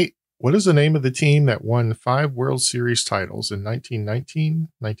 Question 8. What is the name of the team that won 5 World Series titles in 1919,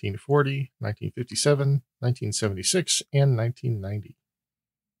 1940, 1957, 1976, and 1990?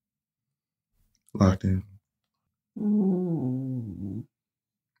 Locked in. Mm.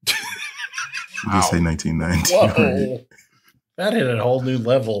 You just say 1990. Whoa. That hit a whole new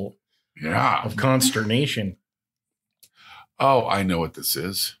level Yeah. of consternation. Oh, I know what this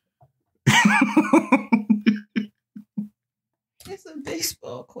is. It's a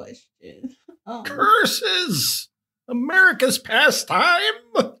baseball question. Curses! America's pastime!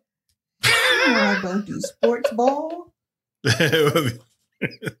 I don't do sports ball.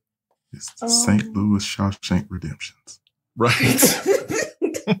 It's the St. Louis Shawshank Redemptions. Right.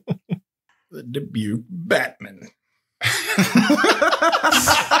 The Dubuque Batman.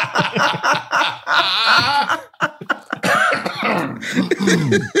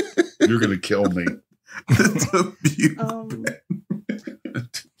 You're going to kill me. The Dubuque.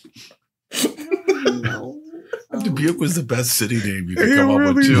 Dubuque was the best city name you could It come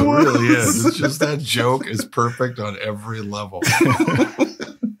up with, really too. was. It really is. It's just that joke is perfect on every level.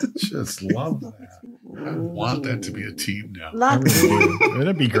 Just love that. I want that to be a team now. Locked in. Wouldn't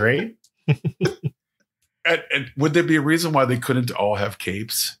it be great? And would there be a reason why they couldn't all have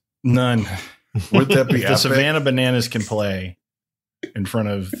capes? None. Would that be If the epic? Savannah Bananas can play in front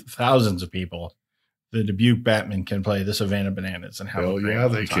of thousands of people, the Dubuque Batmen can play the Savannah Bananas and have a Hell great yeah,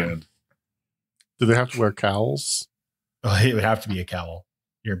 old they time. can. Do they have to wear cowls? Oh, it would have to be a cowl.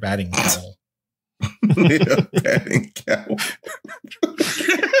 Your batting cowl. Yeah, batting cow.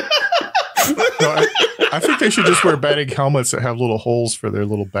 No, I think they should just wear batting helmets that have little holes for their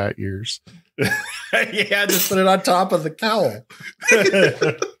little bat ears. Yeah, just put it on top of the cowl.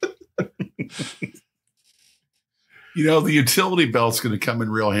 You know, the utility belt's going to come in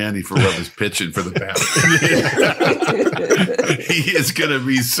real handy for whoever's pitching for the bat. He is going to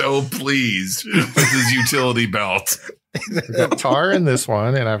be so pleased with his utility belt. I've got tar in this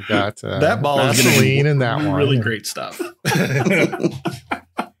one, and I've got That ball is going to Vaseline be in that one. really great stuff.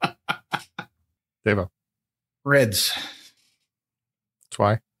 Devo, Reds. that's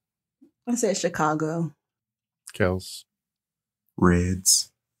why. I said Chicago. Kills.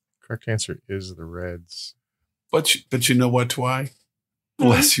 Reds. Correct answer is the Reds. But you know what, Twy?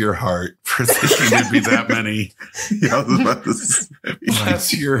 Bless your heart for thinking there'd be that many. Yeah, I was about to say.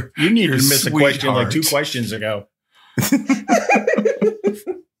 Bless your. You need to Your miss a question like 2 sweetheart. questions ago.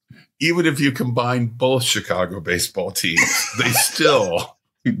 Even if you combine both Chicago baseball teams, they still.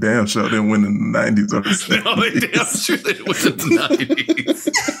 You damn sure didn't win in the 90s or the No, they 70s. damn sure they was in the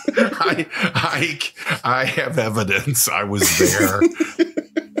 90s. I have evidence. I was there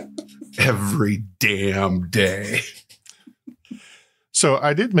every damn day. So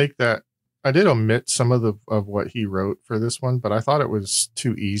I did omit some of what he wrote for this one, but I thought it was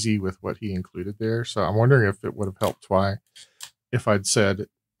too easy with what he included there. So I'm wondering if it would have helped Twy if I'd said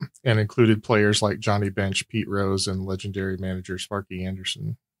and included players like Johnny Bench, Pete Rose, and legendary manager Sparky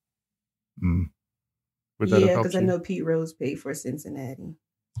Anderson. Mm. Would that have Yeah, helped because I you? know Pete Rose paid for Cincinnati.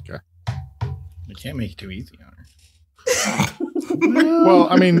 You can't make it too easy on her. Well,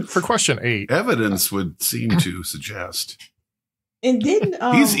 I mean, for question 8, Evidence would seem to suggest. And then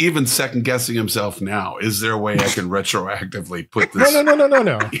He's even second guessing himself now. Is there a way I can retroactively put this no.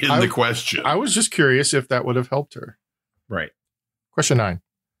 in the question? I was just curious if that would have helped her. Right. Question 9.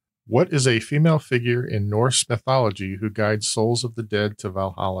 What is a female figure in Norse mythology who guides souls of the dead to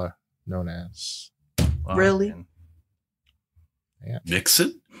Valhalla known as? Well, Really? man.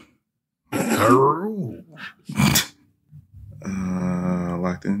 Nixon? Oh.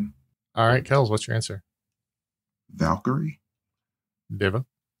 Locked in. All right, Kels, what's your answer? Valkyrie. Deva?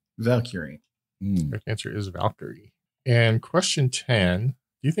 Valkyrie. Correct answer is Valkyrie. And question 10. Do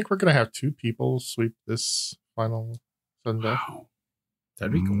you think we're going to have 2 people sweep this final sudden death? Wow.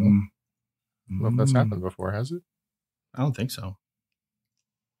 That'd be cool. I don't know if that's happened before, has it? I don't think so.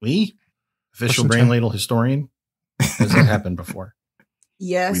 Lee? Official Question Brain 10. Ladle historian? Has that happened before?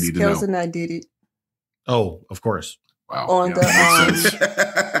 yes, We need to Kels know. and I did it. Oh, of course. Wow. On Yeah,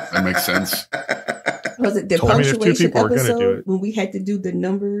 the, that makes sense. Was it the Told me if 2 punctuation people were gonna do episode it. when we had to do the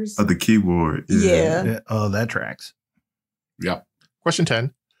numbers? Of the keyboard. Yeah. Yeah. Oh, that tracks. Yeah. Question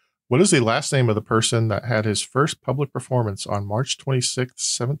 10. What is the last name of the person that had his first public performance on March 26th,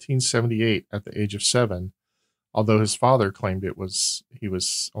 1778 at the age of 7, although his father claimed he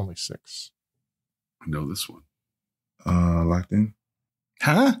was only 6? I know this one. Locked in.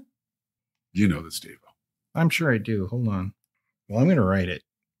 Huh? You know this, Dave. I'm sure I do. Hold on. Well, I'm going to write it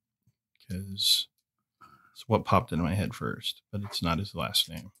because it's what popped into my head first, but it's not his last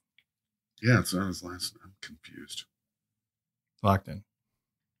name. Yeah, it's not his last name. I'm confused. Locked in.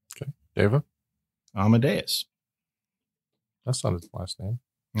 Deva? Amadeus. That's not his last name.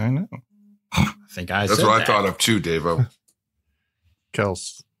 I know. I think I That's said what I that. thought of too, Davo.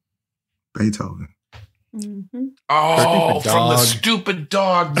 Kels. Beethoven. Mm-hmm. Oh, Stupid from the dog. Stupid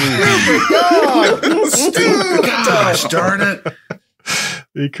Dog movie. Stupid Gosh darn it.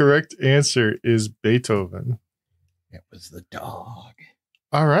 The correct answer is Beethoven. It was the dog.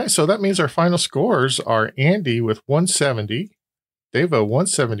 All right, so that means our final scores are Andy with 170, Deva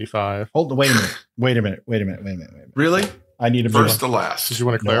 175. Hold on. Wait a minute. Really? I need a First to minute. last. Did you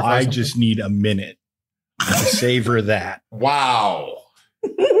want to No, clarify? I something? just need a minute to savor that. Wow.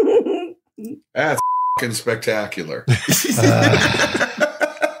 That's fucking spectacular.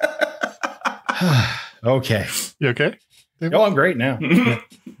 Okay. You okay? No, I'm great now.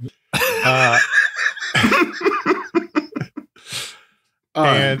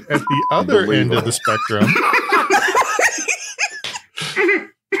 And at the other end of the spectrum,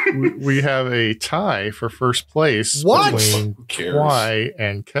 we have a tie for first place What? between Who cares? Twy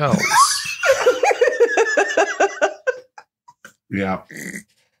and Kels. Yeah.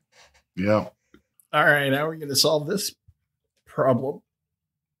 Yeah. All right, now we're going to solve this problem.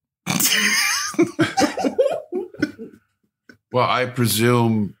 Well, I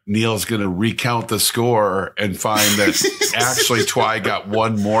presume Neil's going to recount the score and find that actually Twy got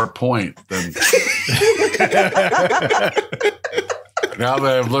one more point than. Now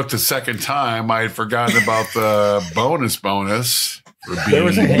that I've looked a second time, I had forgotten about the bonus for being There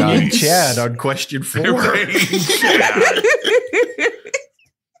was a hanging nice. Chad on question 4. Hanging Chad.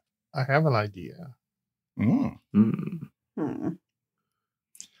 I have an idea. Mm. Hmm.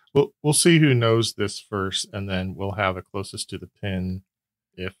 We'll see who knows this first, and then we'll have it closest to the pin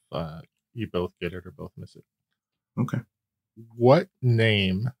if you both get it or both miss it. Okay. What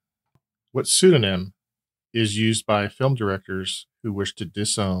pseudonym is used by film directors who wish to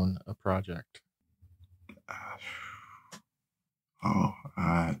disown a project? Oh,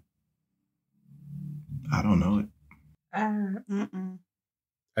 I don't know it. Mm-mm.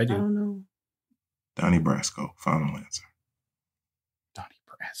 I I do. don't know. Donnie Brasco, final answer. Donnie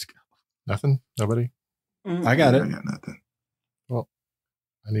Brasco. Nothing? Nobody? I got it. I got nothing.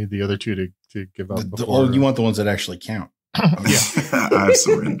 I need the other two to give up. Oh, you want the ones that actually count. Yeah. I've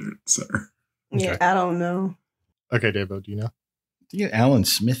surrendered, sir. Yeah, Okay. I don't know. Okay, Davo, do you know? I think Alan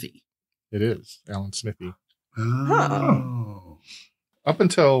Smithy. It is Alan Smithy. Oh. Up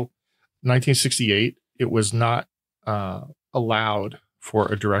until 1968, it was not allowed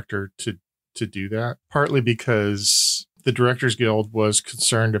for a director to do that, partly because the Directors Guild was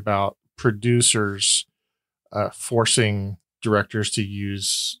concerned about producers forcing directors to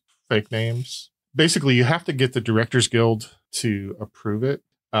use fake names. Basically, you have to get the Directors Guild to approve it.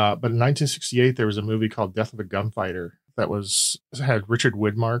 But in 1968, there was a movie called Death of a Gunfighter that had Richard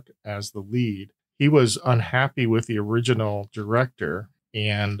Widmark as the lead. He was unhappy with the original director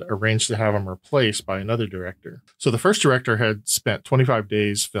and arranged to have him replaced by another director. So the first director had spent 25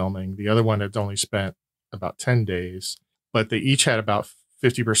 days filming. The other one had only spent about 10 days, but they each had about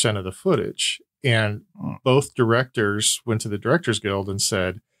 50% of the footage. And both directors went to the Directors Guild and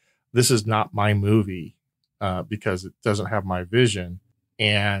said, this is not my movie because it doesn't have my vision.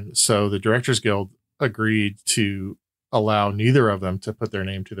 And so the Directors Guild agreed to allow neither of them to put their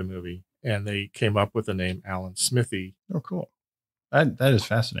name to the movie. And they came up with the name Alan Smithy. Oh, cool. That is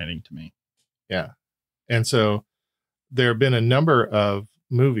fascinating to me. Yeah. And so there have been a number of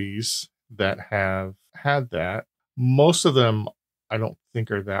movies that have had that. Most of them I don't think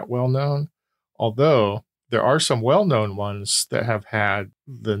are that well known, although there are some well-known ones that have had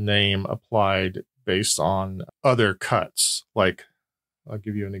the name applied based on other cuts. Like, I'll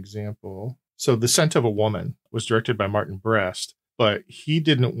give you an example. So The Scent of a Woman was directed by Martin Brest, but he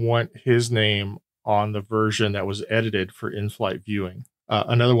didn't want his name on the version that was edited for in-flight viewing.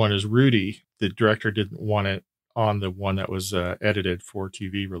 Another one is Rudy. The director didn't want it on the one that was edited for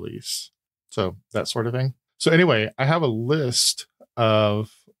TV release. So that sort of thing. So anyway, I have a list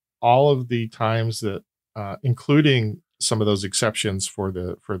of all of the times that, including some of those exceptions for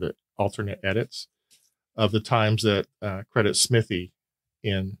the alternate edits, of the times that credit Smithy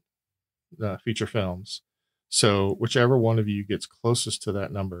in feature films. So whichever one of you gets closest to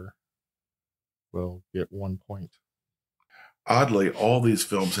that number will get 1 point. Oddly, all these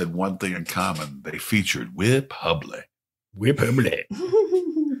films had one thing in common. They featured Whip Hubley. Whip Hubley.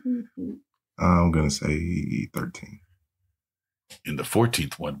 I'm going to say 13. In the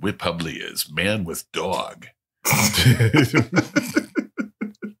 14th one, Whip Hubley is Man with Dog.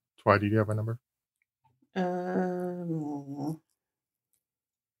 Why do you have a number?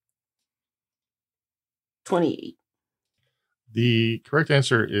 28. The correct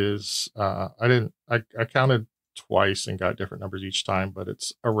answer is I counted twice and got different numbers each time, but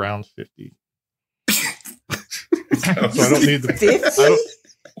it's around 50. So I don't need the 50?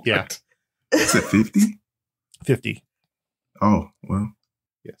 Yeah, Is it 50? 50. Oh, well.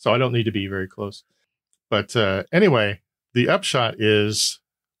 Yeah, so I don't need to be very close. But anyway, the upshot is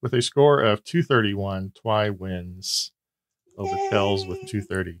with a score of 231, Twy wins over Kells with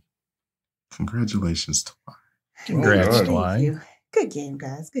 230. Congratulations, Twy. Congrats, Good. Twy. Thank you. Good game,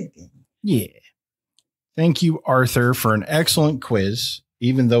 guys. Good game. Yeah. Thank you, Arthur, for an excellent quiz,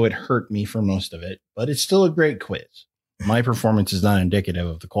 even though it hurt me for most of it, but it's still a great quiz. My performance is not indicative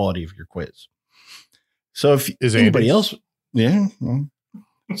of the quality of your quiz. So if Is anybody Andy's? else, yeah. well,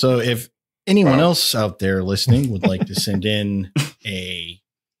 So if anyone else out there listening would like to send in a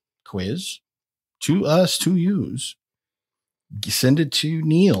quiz to us to use, send it to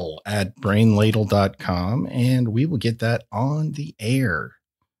Neil at brainladle.com and we will get that on the air.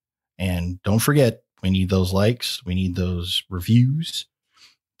 And don't forget, we need those likes. We need those reviews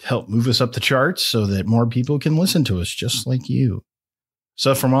to help move us up the charts so that more people can listen to us just like you.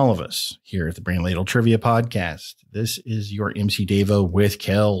 So from all of us here at the Brain Ladle Trivia Podcast, this is your MC Davo with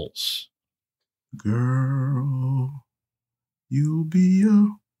Kells. Girl, you'll be a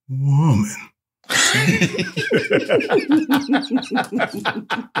woman.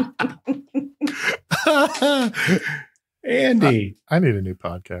 Andy. I need a new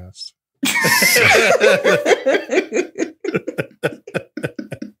podcast.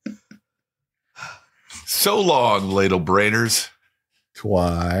 So long, ladle brainers.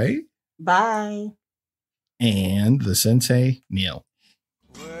 Twy. Bye. And the Sensei, Neil.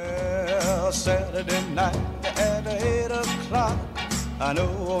 Well, Saturday night at 8 o'clock, I know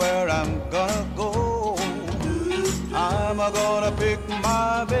where I'm gonna go. I'm gonna pick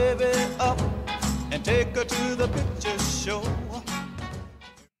my baby up and take her to the picture show.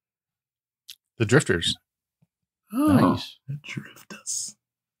 The Drifters. Nice. The Drifters.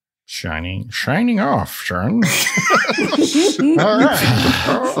 Shining off, son. All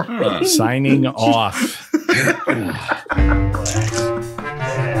right. Signing off.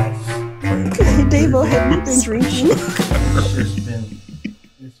 Davo, have you been drinking?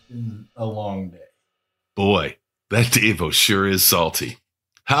 It's been a long day. Boy, that Davo sure is salty.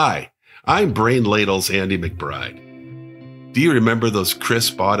 Hi, I'm Brain Ladle's Andy McBride. Do you remember those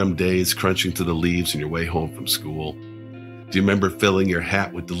crisp autumn days crunching through the leaves on your way home from school? Do you remember filling your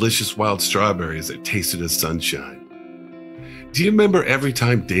hat with delicious wild strawberries that tasted as sunshine? Do you remember every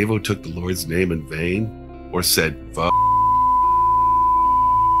time Davo took the Lord's name in vain or said, fuck?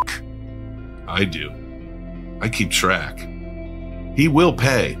 I do. I keep track. He will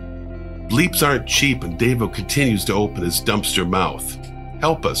pay. Bleeps aren't cheap, and Davo continues to open his dumpster mouth.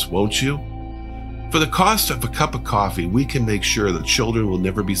 Help us, won't you? For the cost of a cup of coffee, we can make sure that children will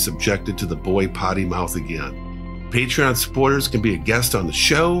never be subjected to the boy potty mouth again. Patreon supporters can be a guest on the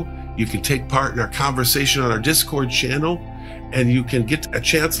show. You can take part in our conversation on our Discord channel, and you can get a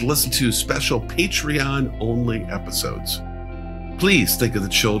chance to listen to special Patreon-only episodes. Please think of the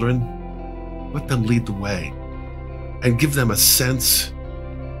children. Let them lead the way, and give them a sense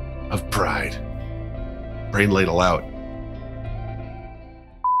of pride. Brain Ladle out.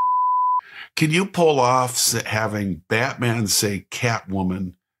 Can you pull off having Batman say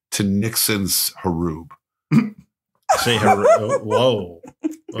Catwoman to Nixon's Haroob? Say her. Whoa.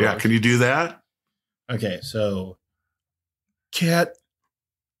 Yeah, can you do that? Okay, so cat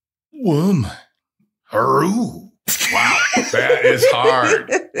woman. Haroo. Wow, that is hard.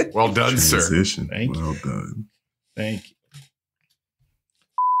 Well done, Transition. Sir. Thank well you. done. Thank you.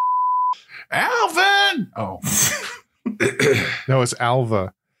 Alvin. Oh. No, it's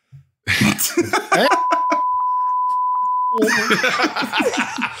Alva.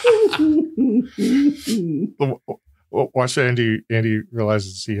 Watch Andy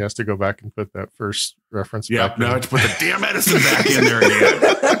realizes he has to go back and put that first reference back now I in. have to put the damn medicine back in there again.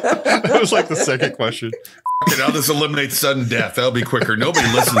 That was like the second question. Okay, now this eliminates sudden death. That'll be quicker. Nobody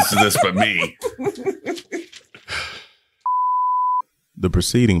listens to this but me. The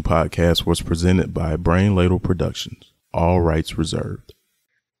preceding podcast was presented by Brain Ladle Productions. All rights reserved.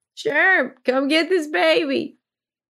 Sure, come get this baby.